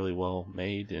was really well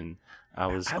made, and I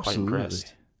was quite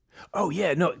impressed. Oh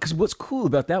yeah, no, because what's cool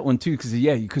about that one too, because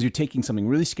you're taking something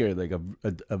really scary, like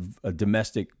a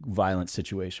domestic violence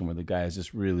situation where the guy is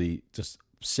just really just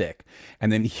sick,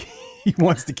 and then he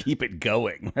wants to keep it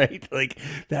going, right? Like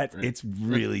that, it's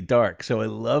really dark. So I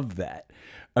love that.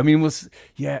 I mean, we just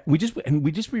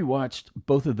rewatched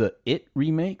both of the It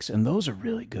remakes, and those are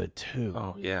really good too.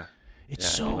 Oh yeah.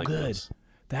 It's Yeah, I do so like good. those.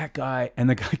 That guy, and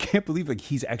the guy, I can't believe like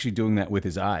he's actually doing that with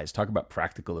his eyes. Talk about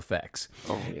practical effects.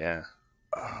 Oh yeah.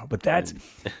 But that's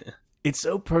it's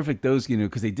so perfect. Those,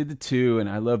 because they did the two, and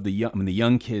I love the young. I mean, the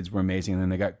young kids were amazing, and then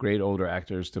they got great older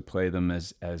actors to play them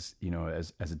as as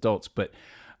adults. But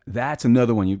that's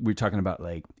another one. We're talking about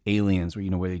like Aliens,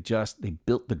 where they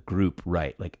built the group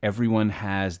right. Like everyone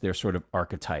has their sort of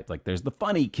archetype. Like there's the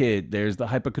funny kid, there's the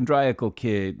hypochondriacal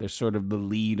kid, there's sort of the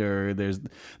leader, there's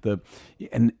but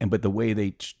the way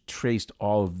they traced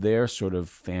all of their sort of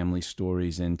family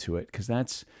stories into it, because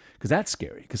that's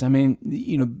scary. Because I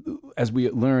mean, as we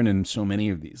learn in so many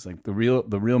of these, like the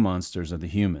real monsters are the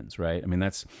humans, right? I mean,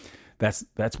 that's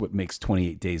what makes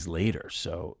 28 Days Later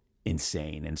so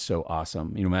insane and so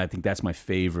awesome. I think that's my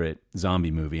favorite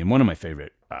zombie movie, and one of my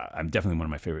favorite. I'm definitely one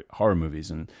of my favorite horror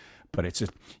movies, but it's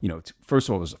just first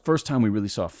of all, it was the first time we really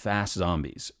saw fast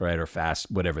zombies, right? Or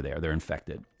fast whatever they're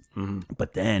infected. Mm-hmm.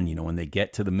 But then, when they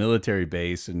get to the military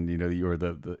base and, you're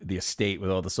the estate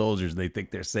with all the soldiers, they think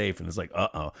they're safe. And it's like,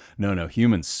 no,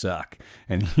 humans suck.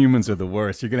 And humans are the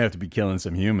worst. You're going to have to be killing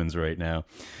some humans right now.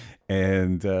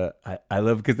 And I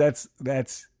love, because that's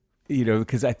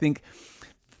because I think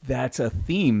that's a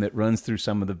theme that runs through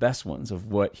some of the best ones of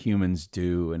what humans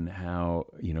do and how,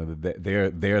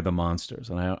 they're the monsters.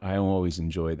 And I always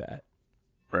enjoy that.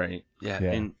 Right. Yeah.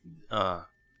 And,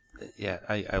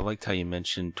 I liked how you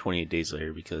mentioned 28 Days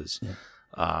Later because,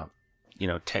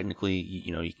 technically,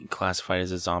 you can classify it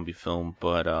as a zombie film,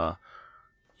 but,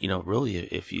 really,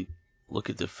 if you look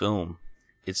at the film,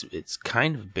 it's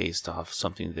kind of based off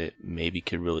something that maybe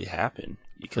could really happen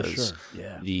because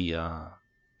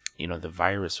the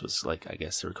virus was like, I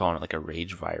guess they were calling it like a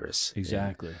rage virus.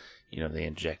 Exactly. And, they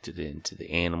injected it into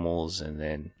the animals, and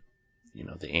then,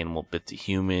 the animal bit the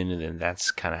human, and then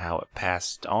that's kind of how it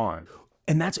passed on.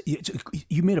 And that's,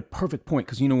 you made a perfect point,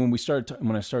 because when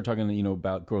I started talking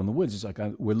about Girl in the Woods, it's like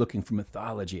we're looking for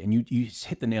mythology, and you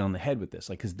hit the nail on the head with this,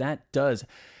 like, because that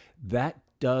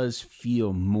does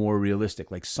feel more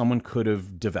realistic. Like someone could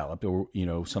have developed, or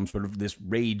some sort of this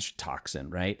rage toxin,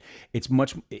 right? It's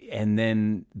much, and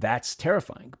then that's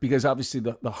terrifying, because obviously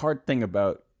the hard thing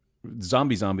about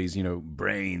zombies,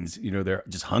 brains, they're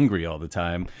just hungry all the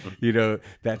time.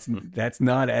 That's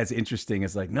not as interesting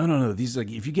as like, no. These,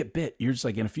 like, if you get bit, you're just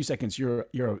like, in a few seconds, you're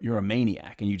a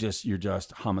maniac, and you're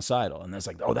just homicidal. And that's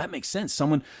like, oh, that makes sense.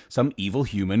 Some evil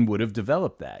human would have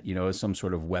developed that, as some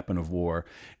sort of weapon of war.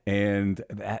 And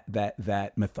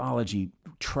that mythology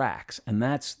tracks. And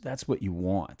that's what you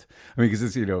want. I mean,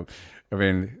 because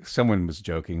it's, someone was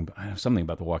joking, something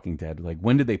about The Walking Dead. Like,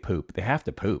 when do they poop? They have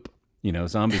to poop.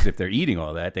 Zombies, if they're eating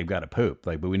all that, they've got to poop.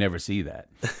 Like, but we never see that.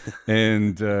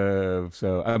 And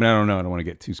so, I mean, I don't know. I don't want to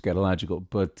get too scatological,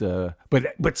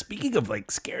 but speaking of like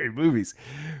scary movies,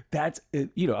 that's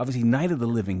obviously Night of the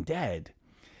Living Dead.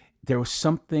 There was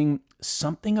something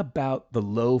about the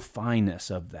low fineness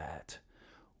of that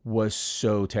was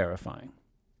so terrifying.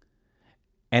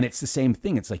 And it's the same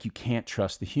thing. It's like you can't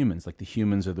trust the humans. Like the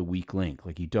humans are the weak link.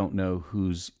 Like you don't know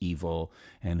who's evil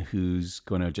and who's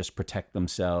going to just protect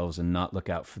themselves and not look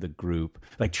out for the group.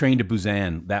 Like Train to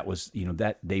Busan, that was,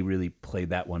 that they really played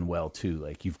that one well too.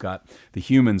 Like you've got the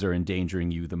humans are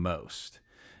endangering you the most.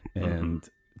 And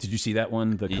did you see that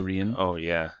one, the Korean? Oh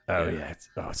yeah. Yeah.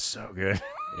 It's so good.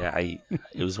 Yeah, it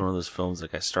was one of those films,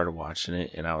 like I started watching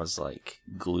it and I was like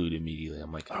glued immediately.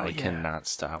 I'm like, I cannot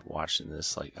stop watching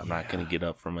this. Like, I'm not going to get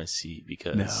up from my seat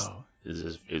because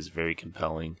it was very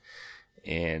compelling.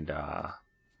 And I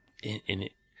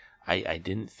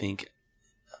didn't think,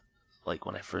 like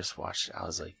when I first watched it, I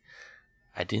was like,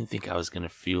 I didn't think I was going to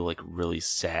feel like really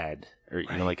sad, or,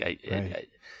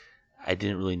 I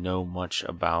didn't really know much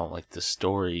about like the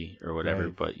story or whatever,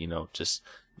 but just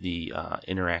the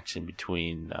interaction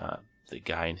between the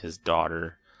guy and his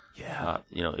daughter.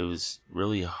 It was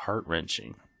really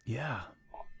heart-wrenching. Yeah.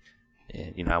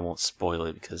 And I won't spoil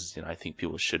it because I think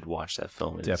people should watch that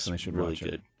film. Definitely should really watch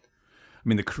good. It. I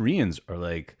mean, the Koreans are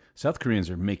like, South Koreans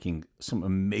are making some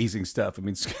amazing stuff. I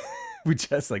mean, we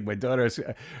just, like, my daughter, as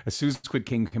soon as Squid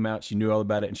Game came out, she knew all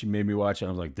about it and she made me watch it. And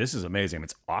I was like, this is amazing.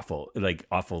 It's awful, like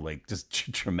just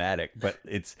traumatic. But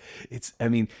it's. I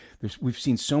mean, we've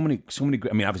seen so many.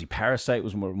 I mean, obviously, Parasite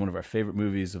was one of our favorite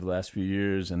movies of the last few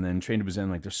years, and then Train to Busan.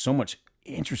 Like, there's so much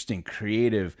interesting,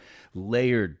 creative,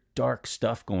 layered, dark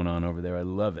stuff going on over there. I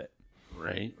love it.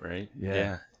 Right.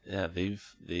 Yeah.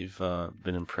 They've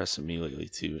been impressing me lately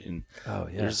too. And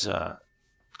there's a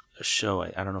show, I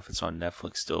don't know if it's on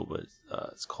Netflix still, but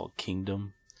it's called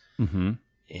Kingdom.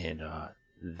 And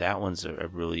that one's a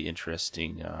really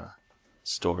interesting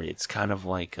story. It's kind of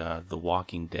like The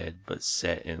Walking Dead, but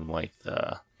set in like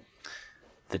the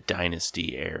the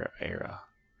Dynasty era.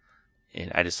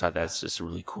 And I just thought that's just a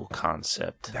really cool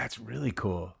concept. That's really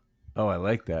cool. Oh, I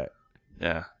like that.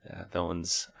 Yeah, that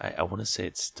one's. I want to say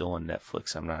it's still on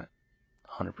Netflix. I'm not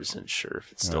 100% sure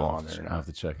if it's still on there or not. I'll have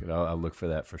to check it. I'll look for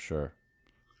that for sure.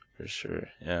 For sure,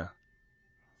 yeah.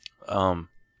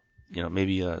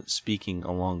 Maybe speaking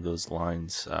along those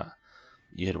lines,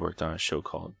 you had worked on a show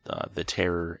called The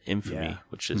Terror Infamy,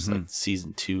 which is like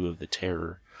season 2 of The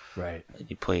Terror. Right. And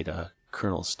you played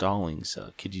Colonel Stallings.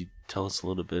 Could you tell us a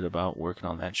little bit about working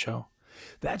on that show?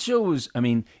 That show was, I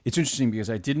mean, it's interesting because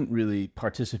I didn't really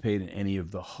participate in any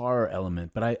of the horror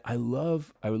element, but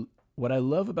what I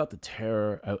love about The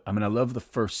Terror, I love the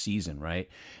first season, right?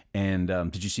 And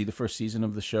did you see the first season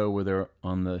of the show where they're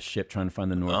on the ship trying to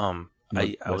find the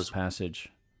Northwest Passage?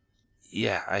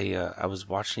 Yeah, I was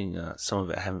watching some of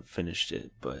it. I haven't finished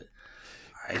it, but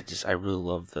I really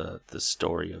love the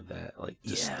story of that. Like,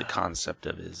 just the concept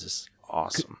of it is just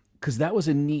awesome. Because that was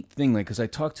a neat thing, like, because I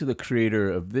talked to the creator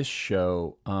of this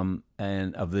show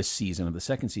and of this season, of the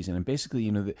second season, and basically,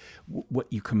 what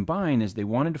you combine is they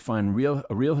wanted to find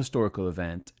a real historical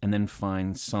event and then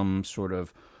find some sort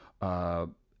of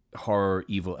horror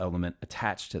evil element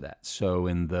attached to that. So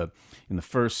in the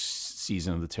first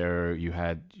season of The Terror, you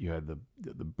had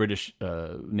the British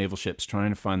naval ships trying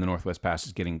to find the Northwest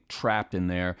Passage, getting trapped in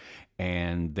there,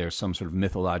 and there's some sort of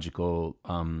mythological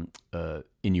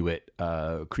Inuit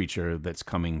creature that's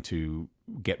coming to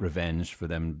get revenge for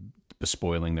them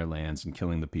despoiling their lands and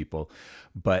killing the people.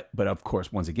 But of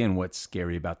course, once again, what's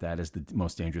scary about that is the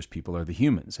most dangerous people are the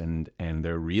humans, and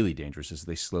they're really dangerous as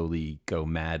they slowly go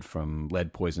mad from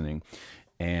lead poisoning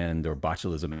or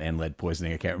botulism and lead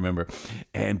poisoning. I can't remember.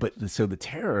 So The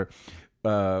Terror,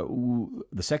 the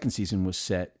second season was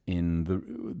set in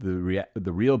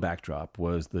the real backdrop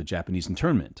was the Japanese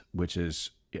internment, which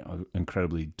is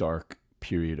incredibly dark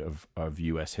period of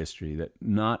U.S. history that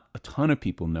not a ton of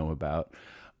people know about.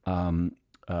 And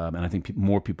I think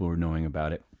more people are knowing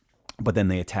about it. But then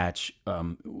they attach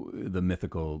the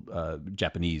mythical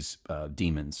Japanese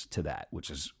demons to that,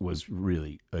 which was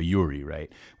really a Yuri,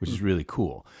 right? Which is really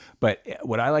cool. But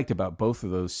what I liked about both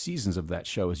of those seasons of that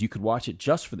show is you could watch it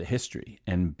just for the history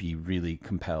and be really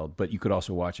compelled, but you could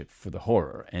also watch it for the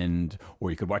horror, or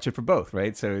you could watch it for both,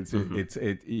 right? So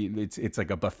it's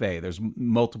like a buffet. There's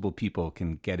multiple people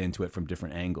can get into it from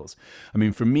different angles. I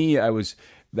mean, for me,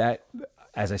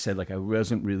 as I said, like, I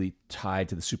wasn't really tied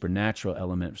to the supernatural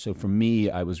element. So for me,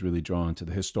 I was really drawn to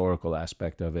the historical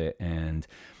aspect of it and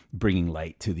bringing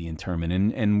light to the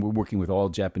internment. And we're working with all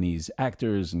Japanese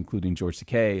actors, including George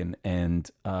Takei, and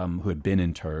who had been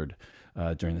interred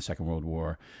during the Second World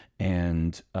War.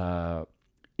 And that's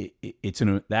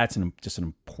just an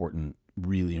important,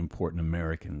 really important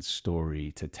American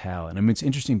story to tell. And I mean, it's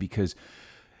interesting because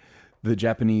the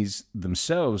Japanese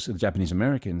themselves, the Japanese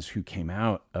Americans who came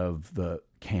out of the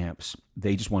camps,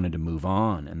 they just wanted to move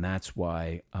on. And that's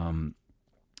why,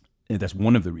 that's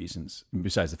one of the reasons,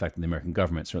 besides the fact that the American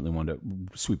government certainly wanted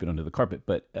to sweep it under the carpet,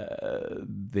 but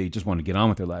they just wanted to get on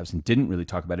with their lives and didn't really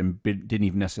talk about it, and didn't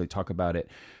even necessarily talk about it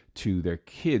to their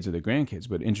kids or their grandkids.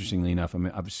 But interestingly enough, I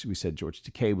mean, obviously we said George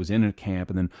Takei was in a camp,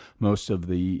 and then most of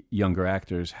the younger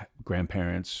actors'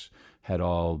 grandparents had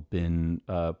all been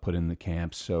put in the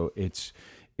camps. So it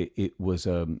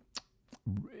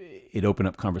opened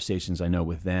up conversations, I know,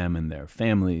 with them and their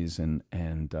families, and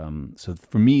so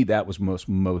for me, that was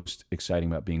most exciting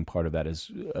about being part of that,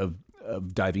 is of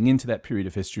diving into that period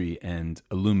of history and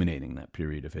illuminating that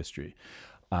period of history.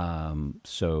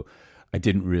 So I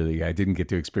didn't get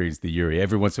to experience the Yuri.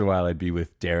 Every once in a while, I'd be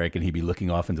with Derek, and he'd be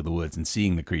looking off into the woods and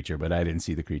seeing the creature, but I didn't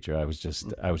see the creature. I was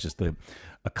just a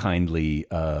kindly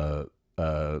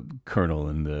colonel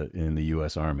in the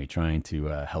U.S. Army trying to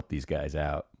help these guys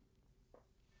out.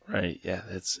 Right. Yeah.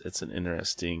 It's an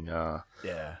interesting. And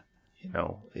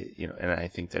I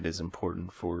think that is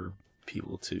important for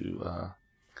people to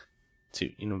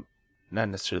not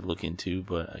necessarily look into,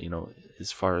 but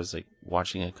as far as like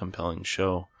watching a compelling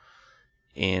show.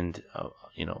 And,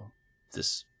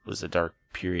 this was a dark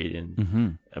period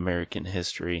in American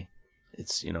history.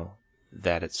 It's,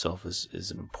 that itself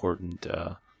is an important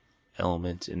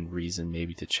element and reason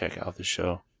maybe to check out the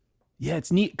show. Yeah,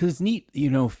 it's neat because it's neat,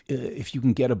 if you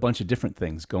can get a bunch of different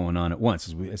things going on at once,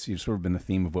 as you've sort of been the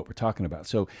theme of what we're talking about.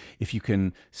 So if you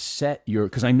can set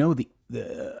because I know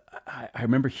I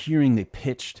remember hearing they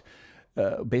pitched,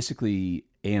 basically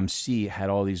AMC had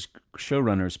all these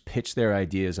showrunners pitch their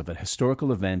ideas of a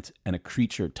historical event and a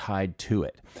creature tied to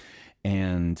it.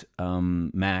 And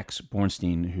Max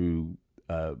Bornstein, who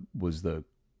was the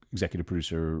executive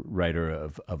producer, writer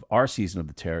of our season of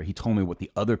The Terror, he told me what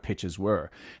the other pitches were.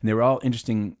 And they were all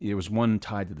interesting. There was one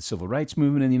tied to the civil rights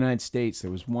movement in the United States.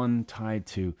 There was one tied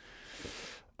to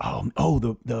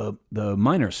the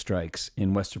miners' strikes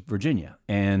in West Virginia,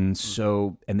 and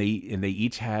they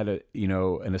each had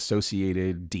an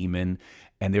associated demon,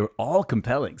 and they were all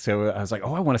compelling. So I was like,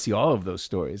 I want to see all of those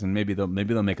stories, and maybe they'll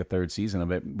make a third season of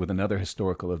it with another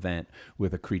historical event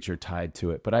with a creature tied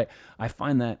to it. But I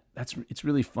find it's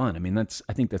really fun. I mean,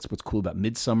 I think that's what's cool about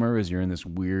Midsummer is you're in this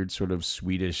weird sort of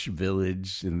Swedish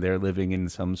village, and they're living in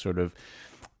some sort of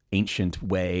ancient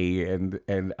way, and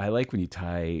I like when you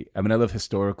tie. I mean, I love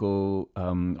historical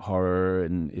horror,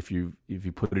 and if you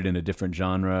put it in a different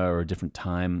genre or a different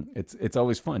time, it's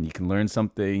always fun. You can learn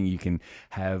something. You can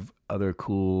have other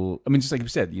cool. I mean, just like you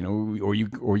said, or you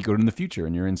go in the future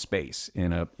and you're in space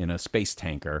in a space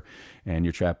tanker, and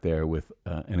you're trapped there with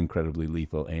an incredibly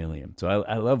lethal alien. So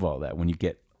I love all that when you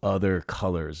get other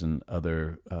colors and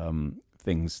other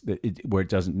things where it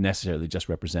doesn't necessarily just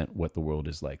represent what the world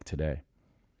is like today.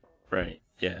 Right.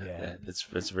 Yeah.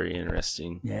 That's very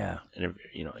interesting. Yeah. And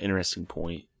a interesting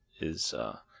point is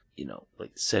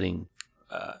like setting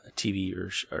a TV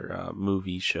or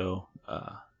movie show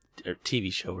or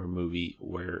TV show or movie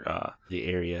where the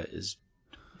area is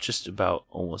just about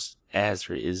almost as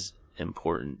or is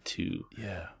important to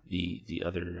the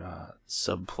other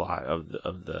subplot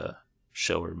of the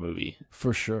show or movie.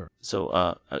 For sure. So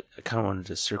I kind of wanted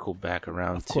to circle back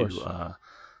around to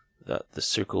the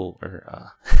circle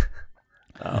or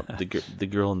the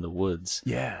girl in the woods.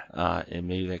 Yeah. And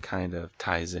maybe that kind of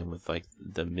ties in with like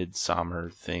the Midsummer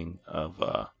thing of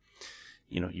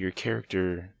your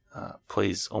character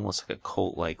plays almost like a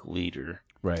cult-like leader.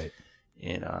 Right.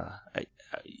 And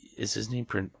is his name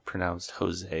pronounced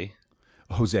Jose?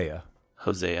 Hosea.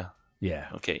 Yeah.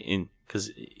 Okay. And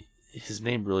because his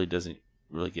name really doesn't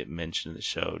really get mentioned in the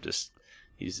show. Just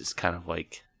he's just kind of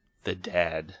like the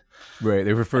dad. Right.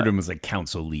 They refer to him as like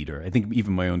council leader. I think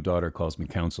even my own daughter calls me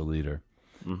council leader.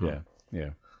 Mm-hmm.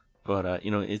 Yeah. But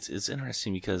it's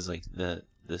interesting because like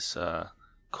this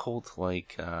cult,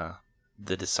 like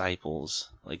the disciples,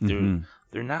 like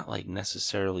they're not like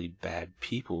necessarily bad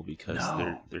people because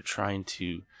they're trying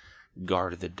to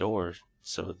guard the door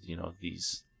so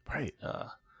these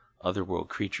otherworld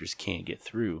creatures can't get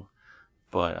through.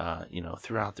 But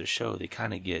throughout the show they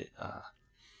kind of get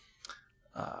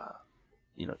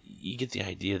you get the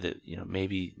idea that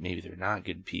maybe they're not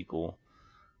good people,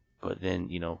 but then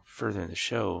further in the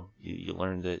show you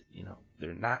learn that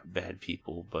they're not bad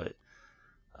people, but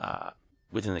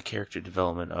within the character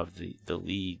development of the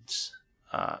leads,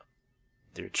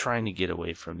 they're trying to get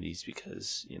away from these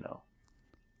because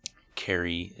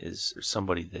Carrie is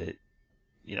somebody that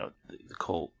the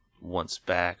cult wants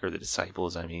back, or the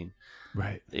disciples, I mean,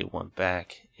 right, they want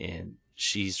back, and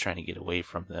she's trying to get away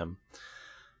from them.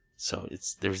 So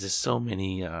there's just so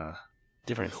many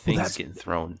different things getting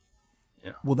thrown.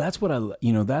 Yeah. Well, that's what I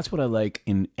like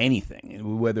in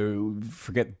anything. Whether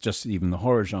forget just even the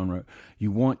horror genre, you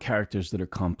want characters that are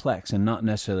complex and not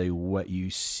necessarily what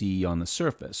you see on the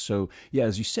surface. So yeah,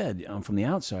 as you said, from the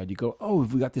outside, you go, oh,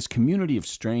 we got this community of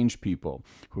strange people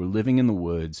who are living in the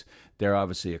woods. They're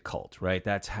obviously a cult, right?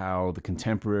 That's how the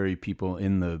contemporary people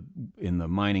in the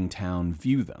mining town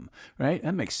view them, right?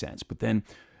 That makes sense. But then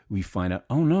we find out,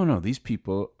 oh, no, these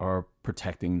people are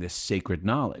protecting this sacred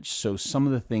knowledge. So some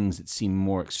of the things that seem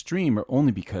more extreme are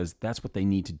only because that's what they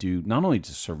need to do, not only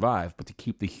to survive, but to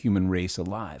keep the human race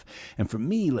alive. And for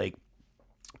me, like,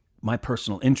 my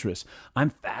personal interest,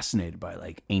 I'm fascinated by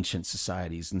like ancient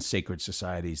societies and sacred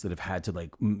societies that have had to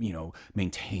like,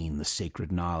 maintain the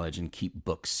sacred knowledge and keep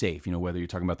books safe. Whether you're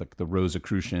talking about the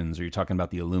Rosicrucians or you're talking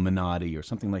about the Illuminati or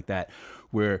something like that,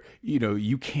 where,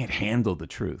 you can't handle the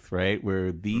truth, right?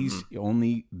 Where these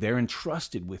they're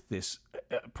entrusted with this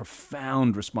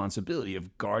profound responsibility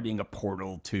of guarding a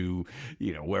portal to,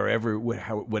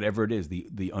 whatever it is,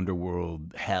 the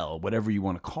underworld, hell, whatever you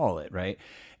want to call it, right?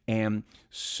 And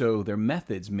so their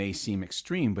methods may seem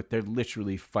extreme, but they're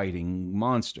literally fighting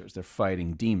monsters. They're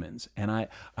fighting demons. And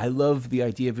I love the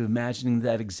idea of imagining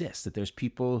that exists, that there's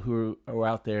people who are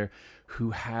out there who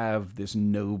have this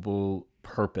noble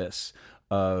purpose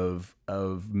of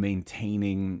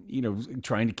maintaining,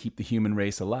 trying to keep the human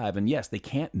race alive. And yes, they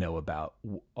can't know about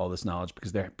all this knowledge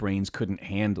because their brains couldn't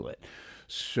handle it.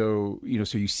 So,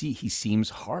 so you see, he seems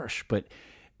harsh, but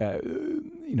I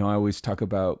always talk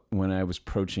about when I was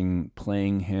approaching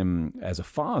playing him as a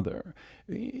father,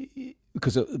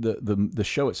 because the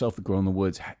show itself, The Girl in the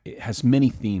Woods, it has many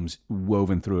themes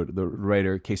woven through it. The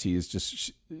writer Casey is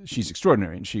just she's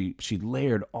extraordinary, and she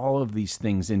layered all of these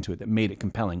things into it that made it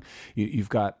compelling.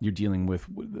 You're dealing with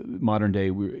modern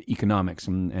day economics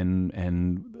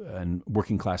and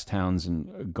working class towns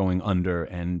and going under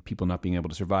and people not being able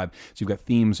to survive. So you've got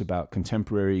themes about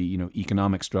contemporary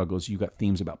economic struggles. You've got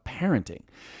themes about parenting,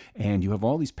 and you have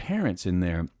all these parents in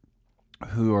there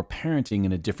who are parenting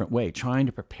in a different way, trying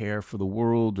to prepare for the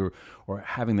world or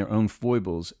having their own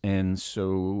foibles. And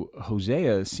so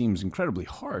Hosea seems incredibly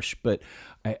harsh, but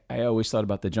I always thought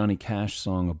about the Johnny Cash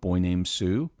song, A Boy Named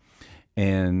Sue.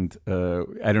 And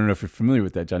I don't know if you're familiar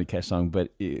with that Johnny Cash song,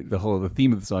 but the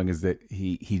theme of the song is that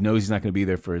he knows he's not going to be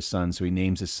there for his son, so he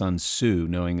names his son Sue,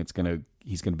 knowing he's going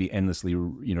to be endlessly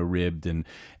ribbed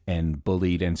and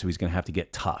bullied, and so he's going to have to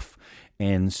get tough.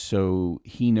 And so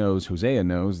Hosea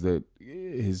knows that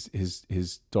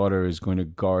his daughter is going to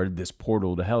guard this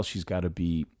portal to hell.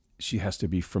 She has to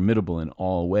be formidable in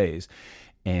all ways.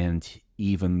 And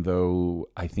even though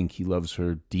I think he loves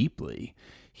her deeply,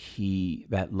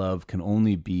 that love can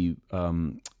only be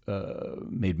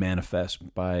made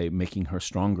manifest by making her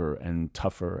stronger and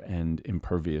tougher and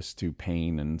impervious to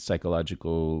pain and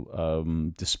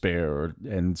psychological despair.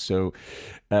 And so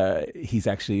he's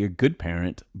actually a good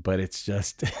parent, but it's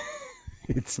just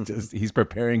he's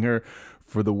preparing her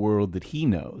for the world that he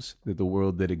knows, that the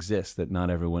world that exists that not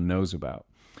everyone knows about.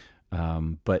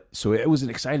 But so it was an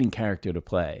exciting character to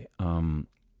play. And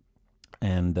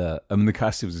the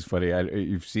costumes is funny.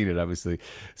 You've seen it, obviously.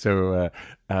 So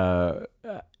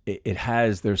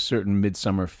there's certain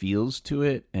midsummer feels to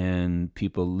it, and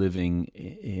people living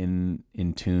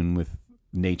in tune with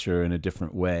nature in a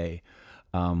different way,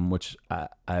 which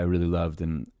I really loved.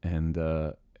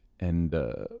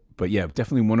 But yeah,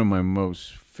 definitely one of my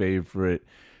most favorite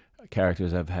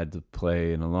characters I've had to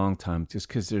play in a long time, just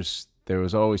because there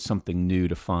was always something new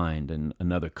to find and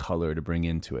another color to bring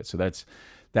into it. So that's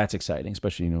exciting,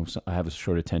 especially, I have a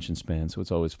short attention span, so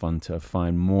it's always fun to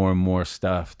find more and more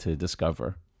stuff to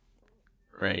discover.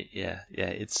 Right. Yeah. Yeah.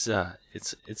 It's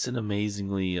an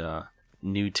amazingly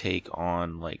new take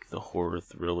on like the horror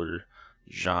thriller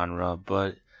genre,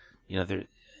 but there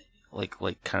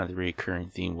like kind of the recurring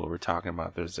theme what we're talking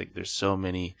about. There's so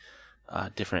many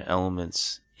different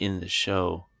elements in the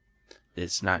show.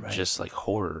 It's not just like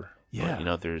horror. Yeah.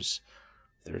 But, there's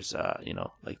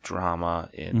like drama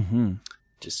and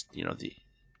just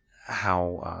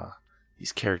how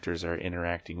these characters are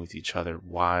interacting with each other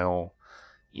while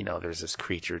there's this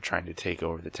creature trying to take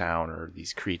over the town, or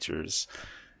these creatures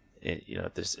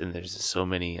there's so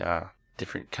many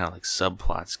different kind of like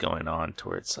subplots going on to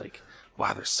where it's like,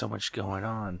 wow, there's so much going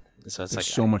on. So it's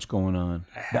so much going on.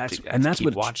 I have to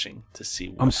keep watching to see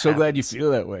what I'm so happens. glad you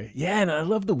feel that way. Yeah, and I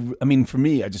love for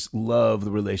me, I just love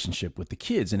the relationship with the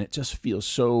kids, and it just feels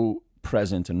so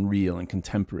present and real and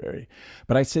contemporary.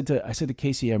 But I said to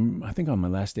Casey, I think on my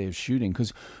last day of shooting,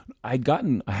 because I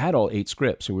had all 8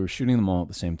 scripts, so we were shooting them all at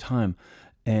the same time.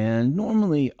 And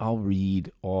normally I'll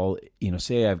read all,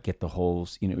 say I get the whole,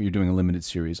 you're doing a limited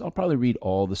series, I'll probably read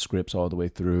all the scripts all the way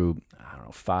through,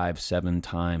 5-7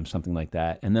 times, something like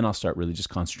that. And then I'll start really just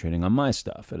concentrating on my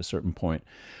stuff at a certain point.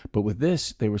 But with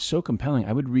this, they were so compelling.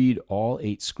 I would read all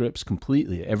 8 scripts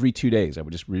completely every 2 days. I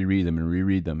would just reread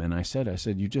them. And I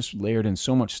said, you just layered in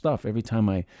so much stuff. Every time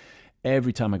I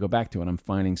go back to it, I'm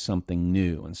finding something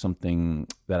new and something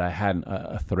that I hadn't,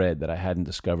 a thread that I hadn't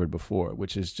discovered before,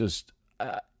 which is just,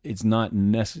 it's not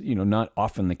not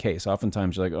often the case.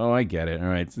 Oftentimes you're like, oh, I get it. All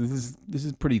right, so this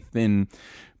is pretty thin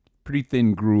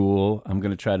gruel. I'm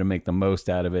going to try to make the most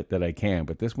out of it that I can.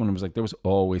 But this one was like, there was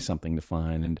always something to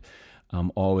find,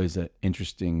 and always an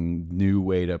interesting new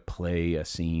way to play a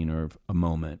scene or a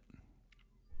moment.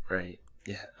 Right.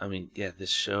 Yeah. I mean, yeah, this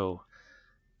show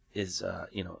is,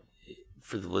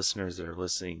 for the listeners that are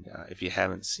listening, if you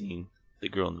haven't seen The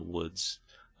Girl in the Woods,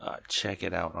 check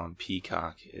it out on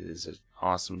Peacock. It is an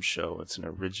awesome show. It's an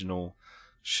original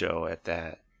show at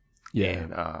that. Yeah.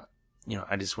 And,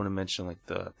 I just want to mention like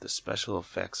the special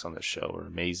effects on the show are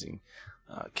amazing.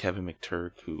 Kevin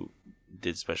McTurk, who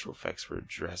did special effects for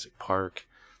Jurassic Park,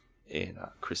 and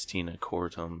Christina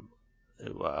Kortum,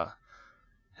 who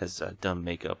has done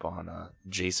makeup on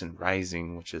Jason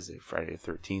Rising, which is a Friday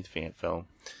the 13th fan film.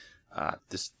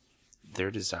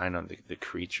 Their design on the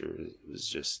creature was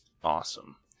just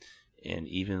awesome. And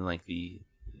even like the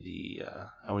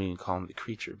I wouldn't even call him the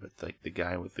creature, but like the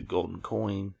guy with the golden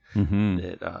coin,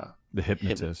 that the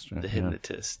hypnotist, the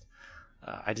hypnotist.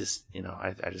 I just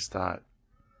thought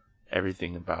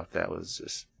everything about that was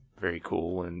just very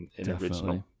cool and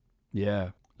original.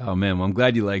 Yeah. Oh man, well I'm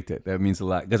glad you liked it. That means a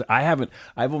lot because I haven't.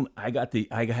 I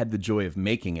had the joy of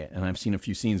making it, and I've seen a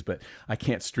few scenes, but I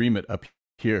can't stream it up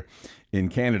here in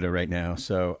Canada right now.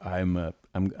 So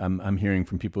I'm hearing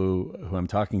from people who I'm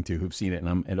talking to who've seen it,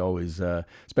 and it always,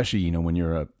 especially when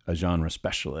you're a genre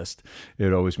specialist,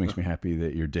 it always makes me happy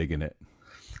that you're digging it.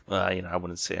 Well, I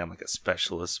wouldn't say I'm like a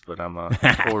specialist, but I'm a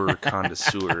horror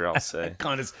connoisseur, I'll say.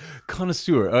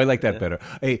 Connoisseur. Oh, I like that better.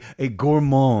 A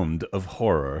gourmand of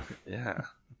horror. Yeah.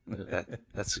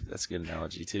 That's a good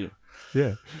analogy too.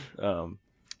 Yeah. So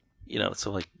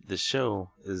like the show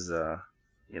is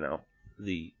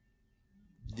the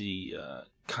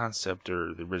concept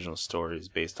or the original story is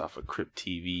based off a Crypt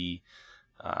TV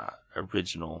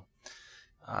original.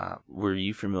 Were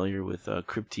you familiar with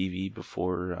Crypt TV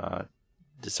before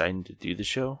deciding to do the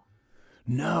show?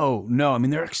 No. I mean,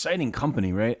 they're an exciting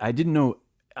company, right? I didn't know.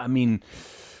 I mean,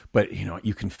 but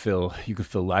you can fill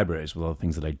libraries with all the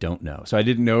things that I don't know. So I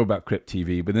didn't know about Crypt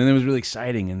TV, but then it was really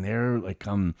exciting, and they're like,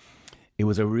 it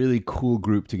was a really cool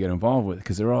group to get involved with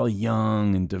because they're all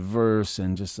young and diverse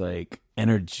and just like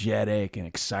energetic and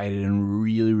excited and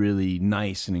really, really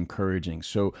nice and encouraging.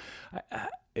 So,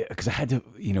 because I had to,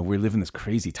 we're living this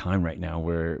crazy time right now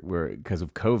where because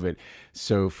of COVID.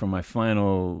 So for my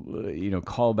final,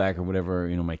 callback or whatever,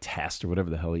 my test or whatever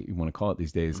the hell you want to call it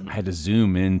these days, I had to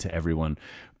zoom into everyone,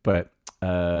 but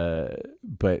they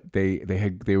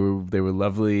were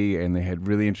lovely and they had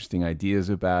really interesting ideas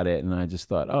about it, and I just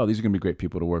thought, oh, these are gonna be great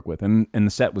people to work with, and the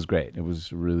set was great. It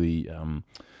was really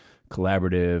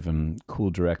collaborative and cool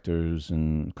directors,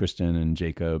 and Kristen and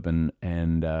Jacob and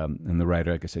the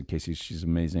writer, like I said, Casey, she's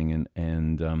amazing,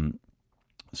 and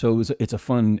so it was a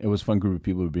fun group of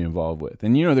people to be involved with,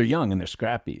 and they're young and they're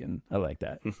scrappy, and I like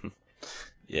that.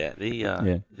 Yeah,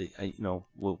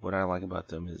 what I like about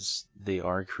them is they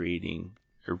are creating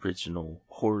original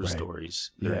horror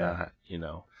stories. They're not,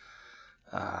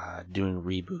 doing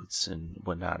reboots and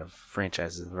whatnot of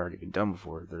franchises that have already been done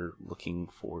before. They're looking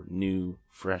for new,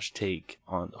 fresh take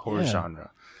on the horror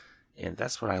genre, and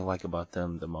that's what I like about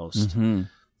them the most. Mm-hmm.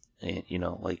 And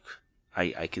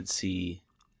I could see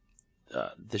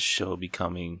this show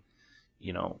becoming,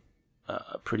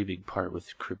 a pretty big part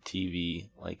with Crypt TV,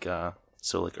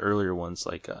 So like earlier ones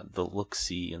like the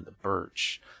Look-See and the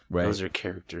Birch, right. Those are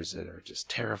characters that are just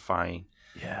terrifying.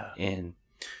 Yeah. And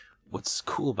what's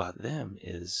cool about them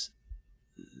is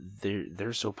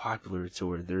they're so popular to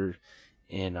where they're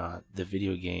in the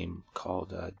video game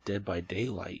called Dead by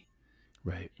Daylight.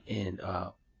 Right. And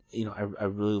I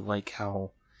really like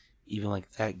how even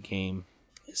like that game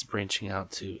is branching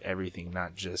out to everything,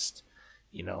 not just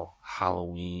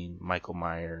Halloween, Michael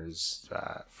Myers,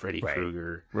 Freddy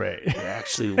Krueger. Right. They're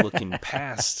actually looking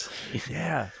past.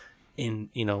 Yeah. And,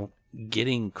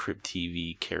 getting Crypt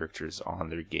TV characters on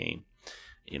their game.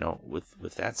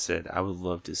 With that said, I would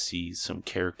love to see some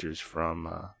characters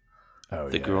from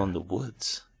The Girl in the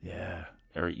Woods. Yeah.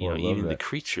 Or, even the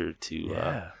creature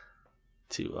to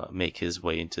make his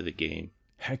way into the game.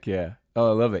 Heck yeah.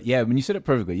 Oh, I love it. Yeah, when you said it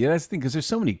perfectly. Yeah, that's the thing, because there's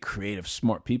so many creative,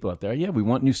 smart people out there. Yeah, we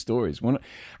want new stories. Yeah,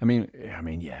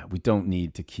 we don't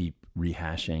need to keep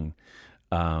rehashing,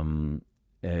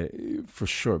 for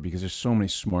sure, because there's so many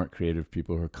smart, creative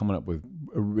people who are coming up with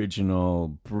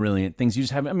original, brilliant things. You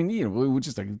just haven't. We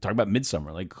just talk about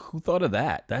Midsummer. Like, who thought of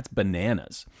that? That's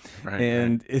bananas. Right,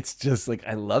 and it's just like,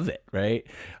 I love it. Right?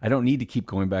 I don't need to keep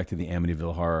going back to the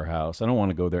Amityville Horror House. I don't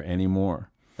want to go there anymore.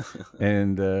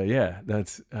 And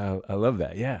that's I love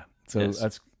that. Yeah. So yes.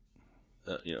 That's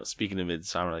speaking of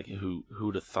Midsummer, like who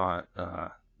would have thought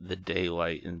the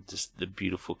daylight and just the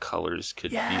beautiful colors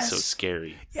could be so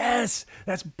scary. Yes,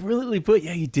 that's brilliantly put.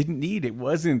 Yeah, you didn't need it.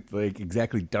 Wasn't like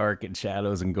exactly dark and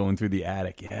shadows and going through the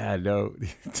attic. Yeah, no,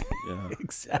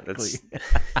 exactly.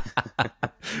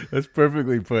 That's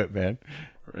perfectly put, man.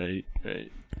 Right.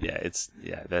 Yeah,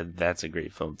 that's a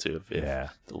great film too. If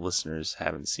the listeners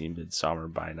haven't seen Midsummer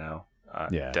by now,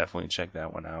 definitely check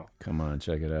that one out. Come on,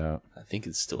 check it out. I think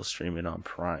it's still streaming on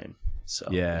Prime, so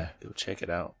go check it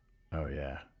out. Oh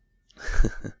yeah.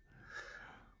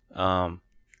 But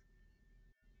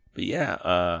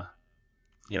yeah,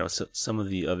 so some of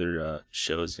the other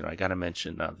shows, I gotta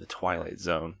mention The Twilight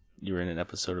Zone. You were in an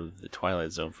episode of The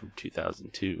Twilight Zone from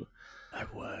 2002. I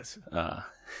was.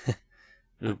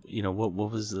 What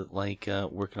was it like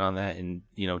working on that, and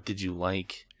did you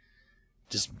like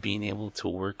just being able to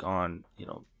work on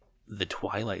The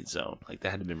Twilight Zone? Like, that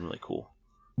had to have been really cool.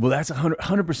 Well, that's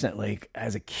 100%. Like,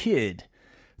 as a kid,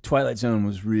 Twilight Zone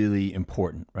was really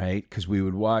important, right? Because we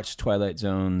would watch Twilight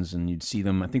Zones and you'd see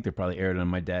them. I think they probably aired on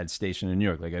my dad's station in New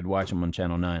York. Like, I'd watch them on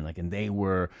Channel 9, and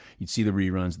you'd see the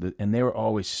reruns, and they were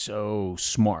always so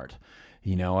smart.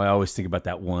 I always think about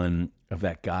that one of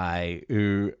that guy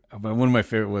who, one of my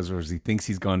favorite was he thinks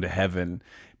he's gone to heaven,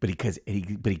 but because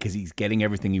he's getting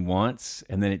everything he wants,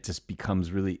 and then it just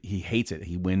becomes really, he hates it.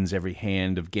 He wins every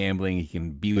hand of gambling. He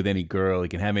can be with any girl. He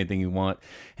can have anything he wants.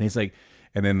 And he's like,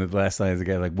 and then the last line is the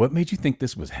guy like, what made you think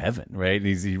this was heaven, right? And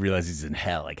he realizes he's in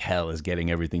hell. Like, hell is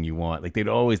getting everything you want. Like, they'd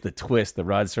always, the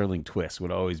Rod Serling twist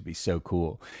would always be so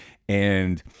cool.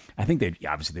 And I think they've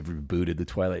rebooted the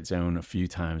Twilight Zone a few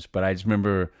times, but I just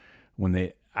remember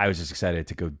I was just excited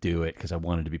to go do it because I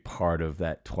wanted to be part of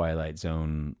that Twilight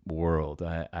Zone world.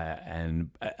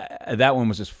 That one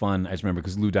was just fun. I just remember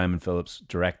because Lou Diamond Phillips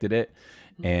directed it,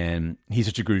 and he's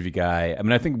such a groovy guy. I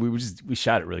mean, I think we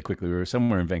shot it really quickly. We were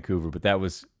somewhere in Vancouver, but that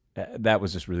was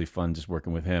just really fun just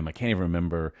working with him. I can't even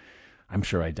remember. I'm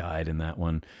sure I died in that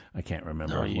one. I can't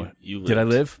remember. No, you lived. Did I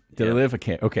live? Did I live? I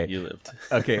can't. Okay. You lived.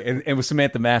 Okay. And with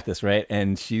Samantha Mathis, right?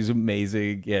 And she's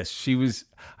amazing. Yes, she was.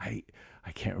 I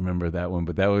can't remember that one,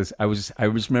 but I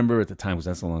just remember at the time, because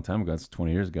that's a long time ago. That's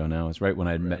 20 years ago now. It's right when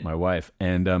I met my wife.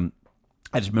 And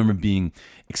I just remember being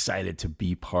excited to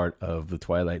be part of the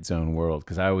Twilight Zone world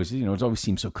because I always, it's always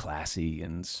seemed so classy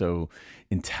and so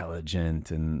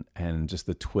intelligent, and just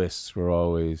the twists were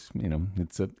always,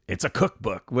 it's a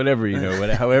cookbook, whatever,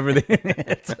 however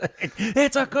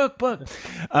it's a cookbook,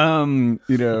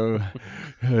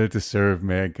 to serve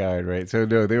mankind, right? So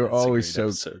no, they were always so.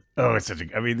 Episode. Oh, it's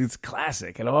it's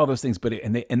classic and all those things. But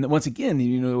and once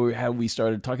again, how we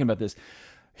started talking about this.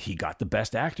 He got the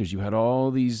best actors. You had all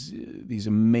these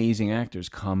amazing actors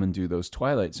come and do those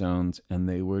Twilight Zones, and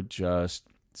they were just.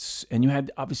 And you had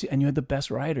the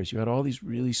best writers. You had all these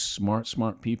really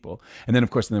smart people. And then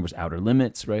of course there was Outer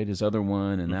Limits, right? His other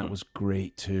one, and that was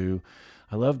great too.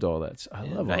 I loved all that. I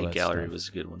love all that. Night Gallery stuff. was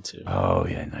a good one too. Oh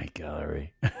yeah, Night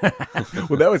Gallery.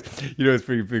 Well, that was it's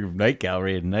pretty big of Night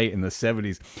Gallery at night in the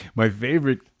 70s. My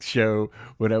favorite show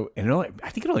I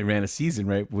think it only ran a season,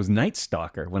 right? Was Night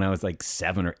Stalker when I was like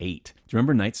 7 or 8. Do you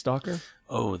remember Night Stalker?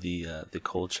 Oh, the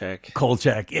Kolchak.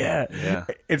 Kolchak, yeah.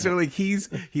 And so like he's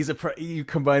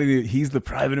the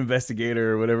private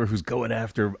investigator or whatever who's going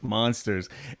after monsters.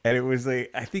 And it was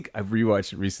like, I think I've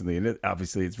rewatched it recently, and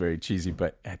obviously it's very cheesy,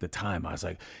 but at the time I was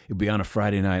like, it'd be on a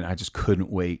Friday night. And I just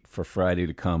couldn't wait for Friday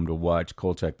to come to watch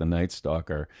Kolchak the Night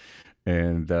Stalker,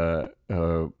 and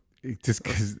just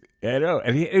because I know,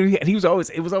 and he was always,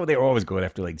 they were always going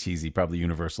after like cheesy, probably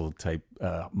Universal type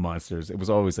monsters. It was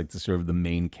always like to serve the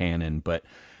main canon, but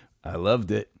I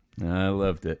loved it.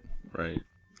 Right.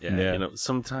 Yeah.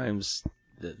 Sometimes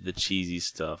the cheesy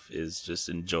stuff is just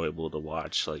enjoyable to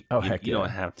watch. Like you don't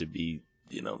have to be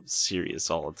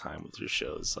serious all the time with your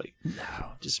shows. Like,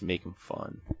 no, just make them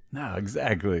fun. No,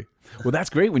 exactly. Well, that's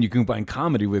great when you combine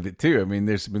comedy with it too. I mean,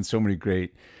 there's been so many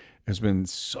great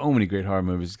horror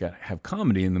movies that have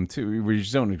comedy in them too, where you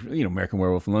just don't, American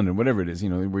Werewolf in London, whatever it is,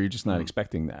 where you're just not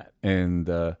expecting that. And,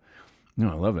 I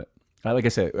love it. Like I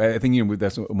said, I think,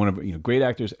 that's one of, great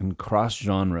actors, and cross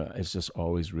genre is just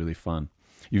always really fun.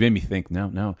 You made me think now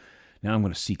I'm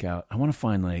going to seek out, I want to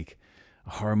find like a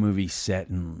horror movie set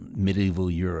in medieval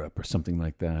Europe or something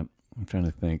like that. I'm trying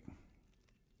to think.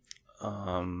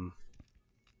 Well,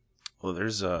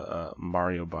 there's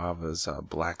Mario Bava's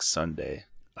Black Sunday,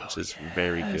 which is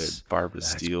very good. Barbara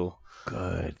Steele.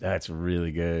 Good. That's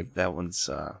really good. That one's,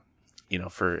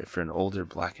 for an older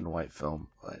black and white film.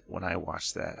 But when I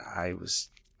watched that, I was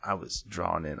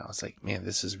drawn in. I was like, man,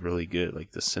 this is really good.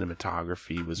 Like the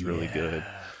cinematography was really good.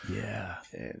 Yeah.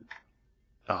 And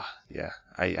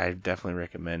I definitely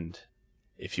recommend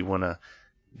if you want to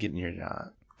get in your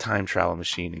time travel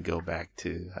machine and go back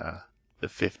to the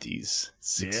 50s,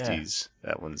 60s.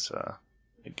 That one's a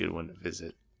good one to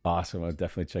visit. Awesome. I'll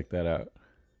definitely check that out.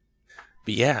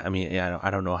 But yeah, I mean, I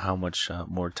don't know how much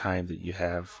more time that you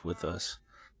have with us.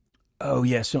 Oh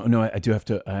yeah, so no, I do have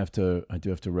to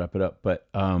wrap it up. But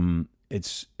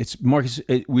it's Marcus.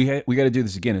 We got to do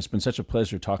this again. It's been such a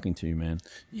pleasure talking to you, man.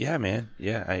 Yeah, man.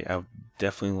 Yeah, I would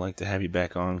definitely like to have you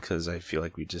back on because I feel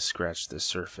like we just scratched the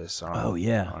surface on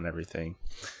on everything.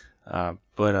 But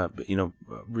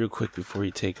real quick before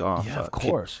you take off, of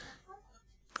course.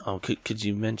 Could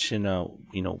you mention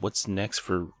what's next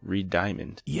for Reed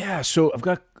Diamond? Yeah, so I've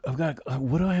got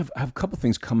what do I have? I have a couple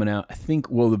things coming out. I think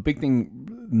the big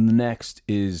thing next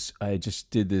is I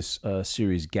just did this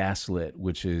series Gaslit,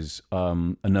 which is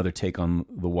another take on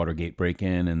the Watergate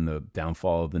break-in and the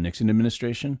downfall of the Nixon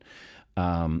administration.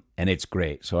 And it's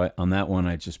great. So on that one,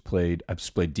 I just played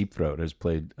Deep Throat. I just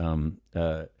played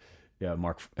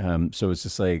Mark. So it's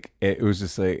just like it was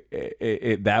just like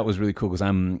that was really cool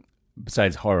because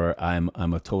besides horror, I'm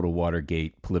a total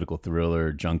Watergate political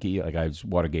thriller junkie. Like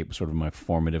Watergate was sort of my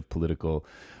formative political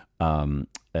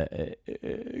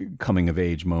coming of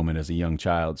age moment as a young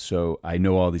child. So I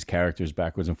know all these characters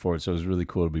backwards and forwards. So it was really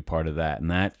cool to be part of that.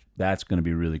 And that's going to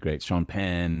be really great. Sean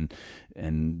Penn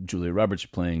and Julia Roberts are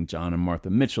playing John and Martha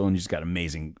Mitchell, and you just got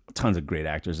tons of great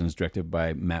actors. And it's directed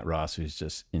by Matt Ross, who's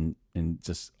just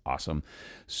just awesome.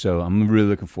 So I'm really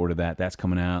looking forward to that. That's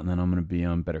coming out, and then I'm going to be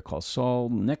on Better Call Saul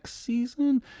next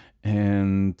season.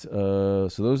 And so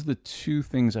those are the two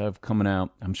things I have coming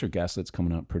out. I'm sure Gaslight's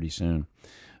coming out pretty soon.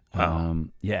 Wow.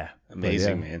 Yeah.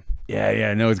 Amazing, man.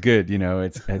 Yeah. No, it's good. You know,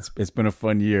 it's been a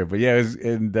fun year, but yeah,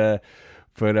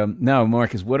 no,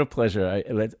 Marcus, what a pleasure.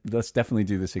 Let's definitely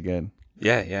do this again.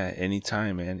 Yeah.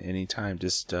 Anytime, man. Anytime.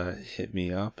 Just hit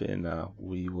me up, and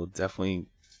we will definitely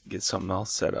get something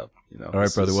else set up. You know. All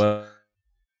right, brother. Well, look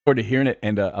forward to hearing it,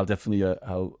 and I'll definitely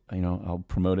I'll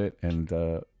promote it. And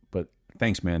but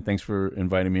thanks, man. Thanks for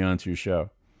inviting me on to your show.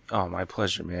 Oh, my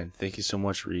pleasure, man. Thank you so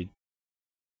much, Reed.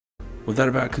 Well, that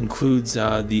about concludes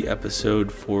the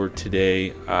episode for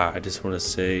today. I just want to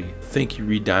say thank you,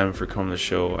 Reed Diamond, for coming on the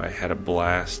show. I had a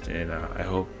blast, and I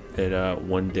hope that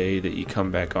one day that you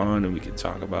come back on and we can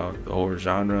talk about the horror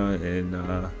genre and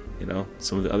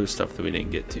some of the other stuff that we didn't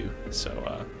get to.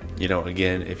 So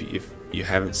again, if you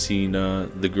haven't seen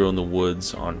The Girl in the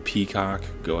Woods on Peacock,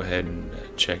 go ahead and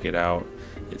check it out.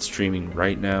 It's streaming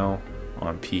right now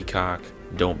on Peacock.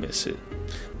 Don't miss it.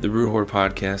 The Rude Horror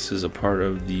Podcast is a part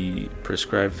of the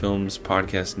Prescribed Films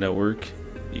Podcast Network.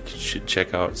 You should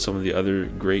check out some of the other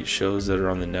great shows that are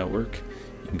on the network.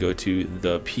 You can go to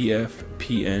thepfpn.com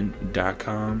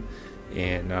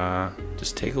and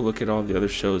just take a look at all the other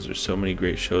shows. There's so many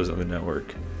great shows on the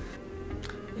network.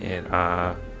 And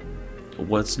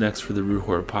what's next for the Rude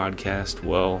Horror Podcast?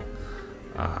 Well,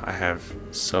 I have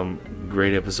some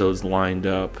great episodes lined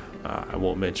up. I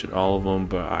won't mention all of them,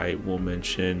 but I will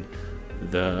mention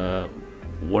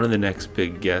one of the next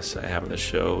big guests I have on the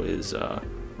show is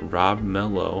Rob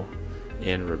Mello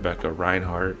and Rebecca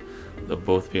Reinhardt. They'll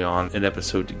both be on an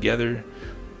episode together,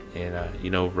 and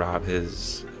Rob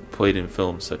has played in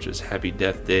films such as Happy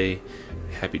Death Day,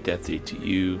 Happy Death Day to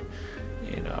You,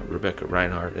 and Rebecca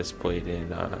Reinhardt has played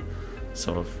in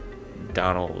some of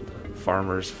Donald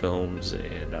Farmer's films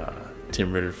and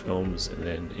Tim Ritter films, and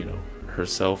then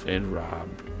herself and Rob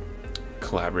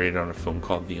collaborated on a film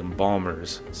called The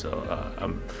Embalmers. So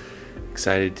I'm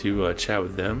excited to chat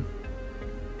with them,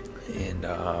 and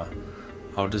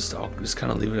I'll just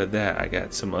kind of leave it at that. I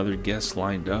got some other guests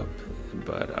lined up,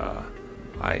 but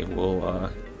I will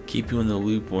keep you in the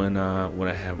loop when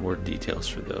I have more details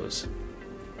for those.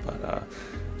 But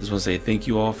just want to say thank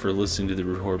you all for listening to the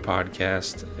Rude Horror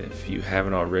Podcast. If you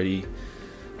haven't already,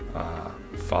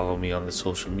 follow me on the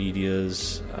social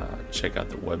medias, check out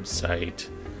the website.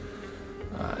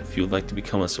 If you would like to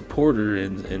become a supporter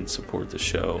and support the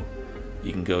show,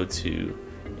 you can go to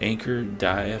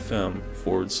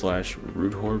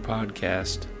anchor.fm/Rude Horror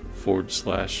Podcast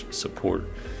 /support.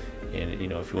 And if you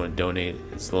want to donate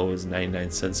as low as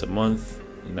 99 cents a month,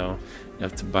 you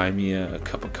have to buy me a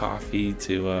cup of coffee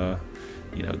to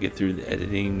get through the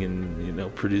editing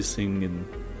and producing and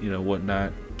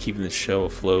whatnot, keeping the show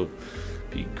afloat.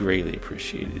 Be greatly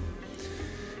appreciated.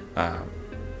 And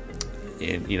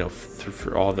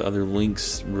for all the other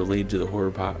links related to the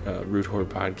Rude Horror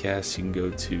Podcast, you can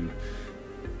go to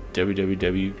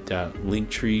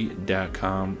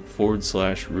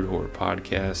www.linktree.com/Rude Horror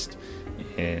Podcast,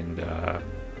 and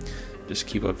just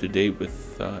keep up to date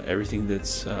with everything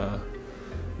that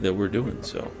we're doing.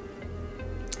 So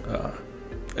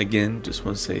again, just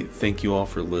want to say thank you all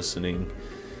for listening.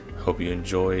 Hope you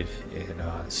enjoyed, and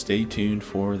stay tuned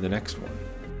for the next one.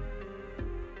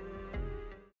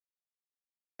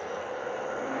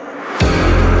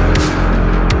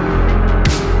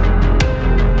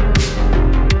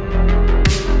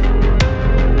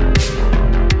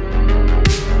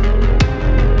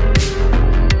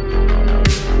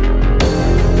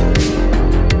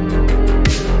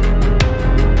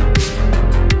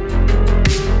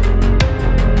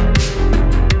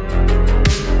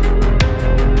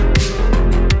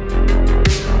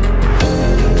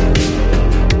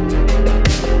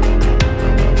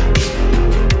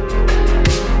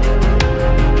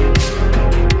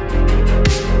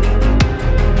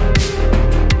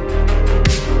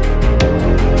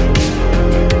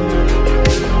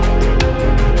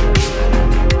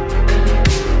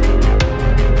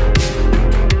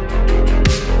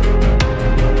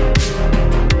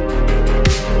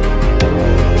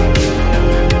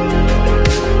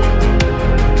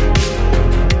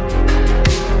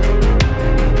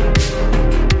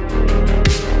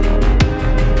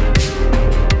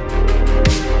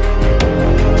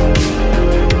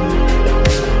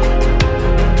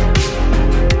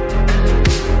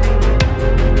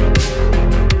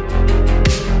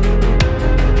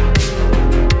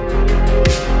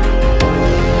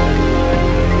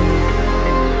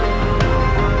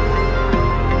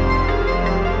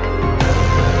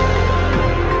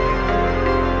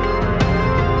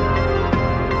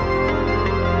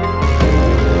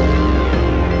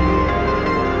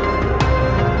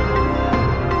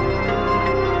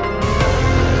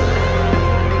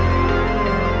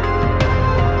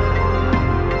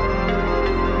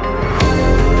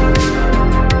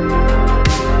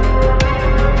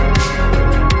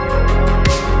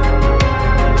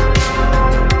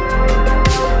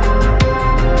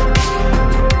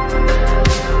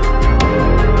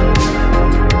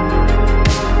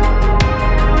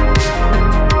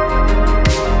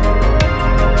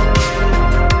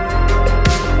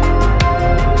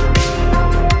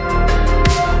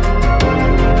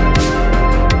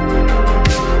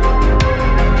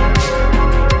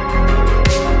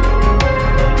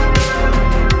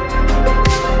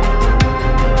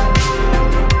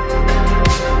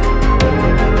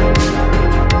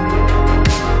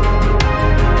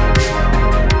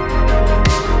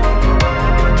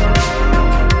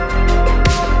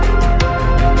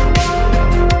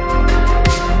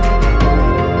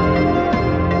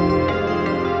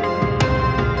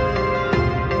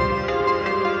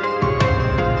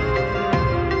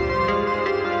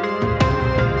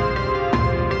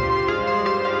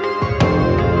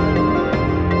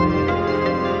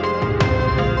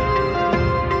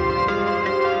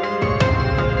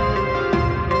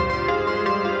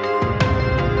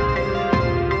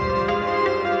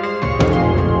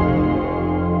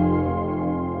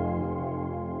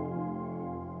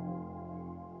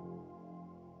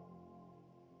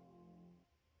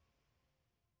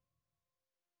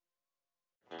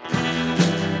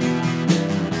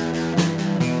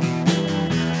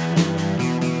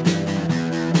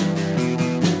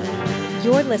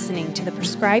 listening to the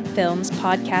Prescribed Films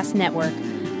Podcast Network,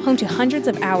 home to hundreds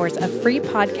of hours of free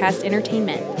podcast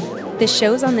entertainment. The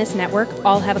shows on this network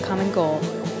all have a common goal,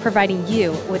 providing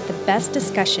you with the best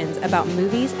discussions about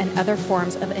movies and other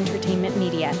forms of entertainment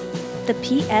media. The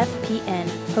PFPN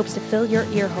hopes to fill your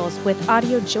earholes with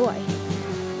audio joy.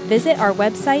 Visit our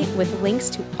website with links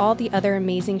to all the other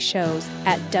amazing shows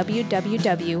at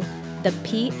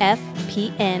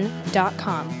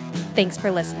www.thepfpn.com. Thanks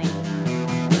for listening.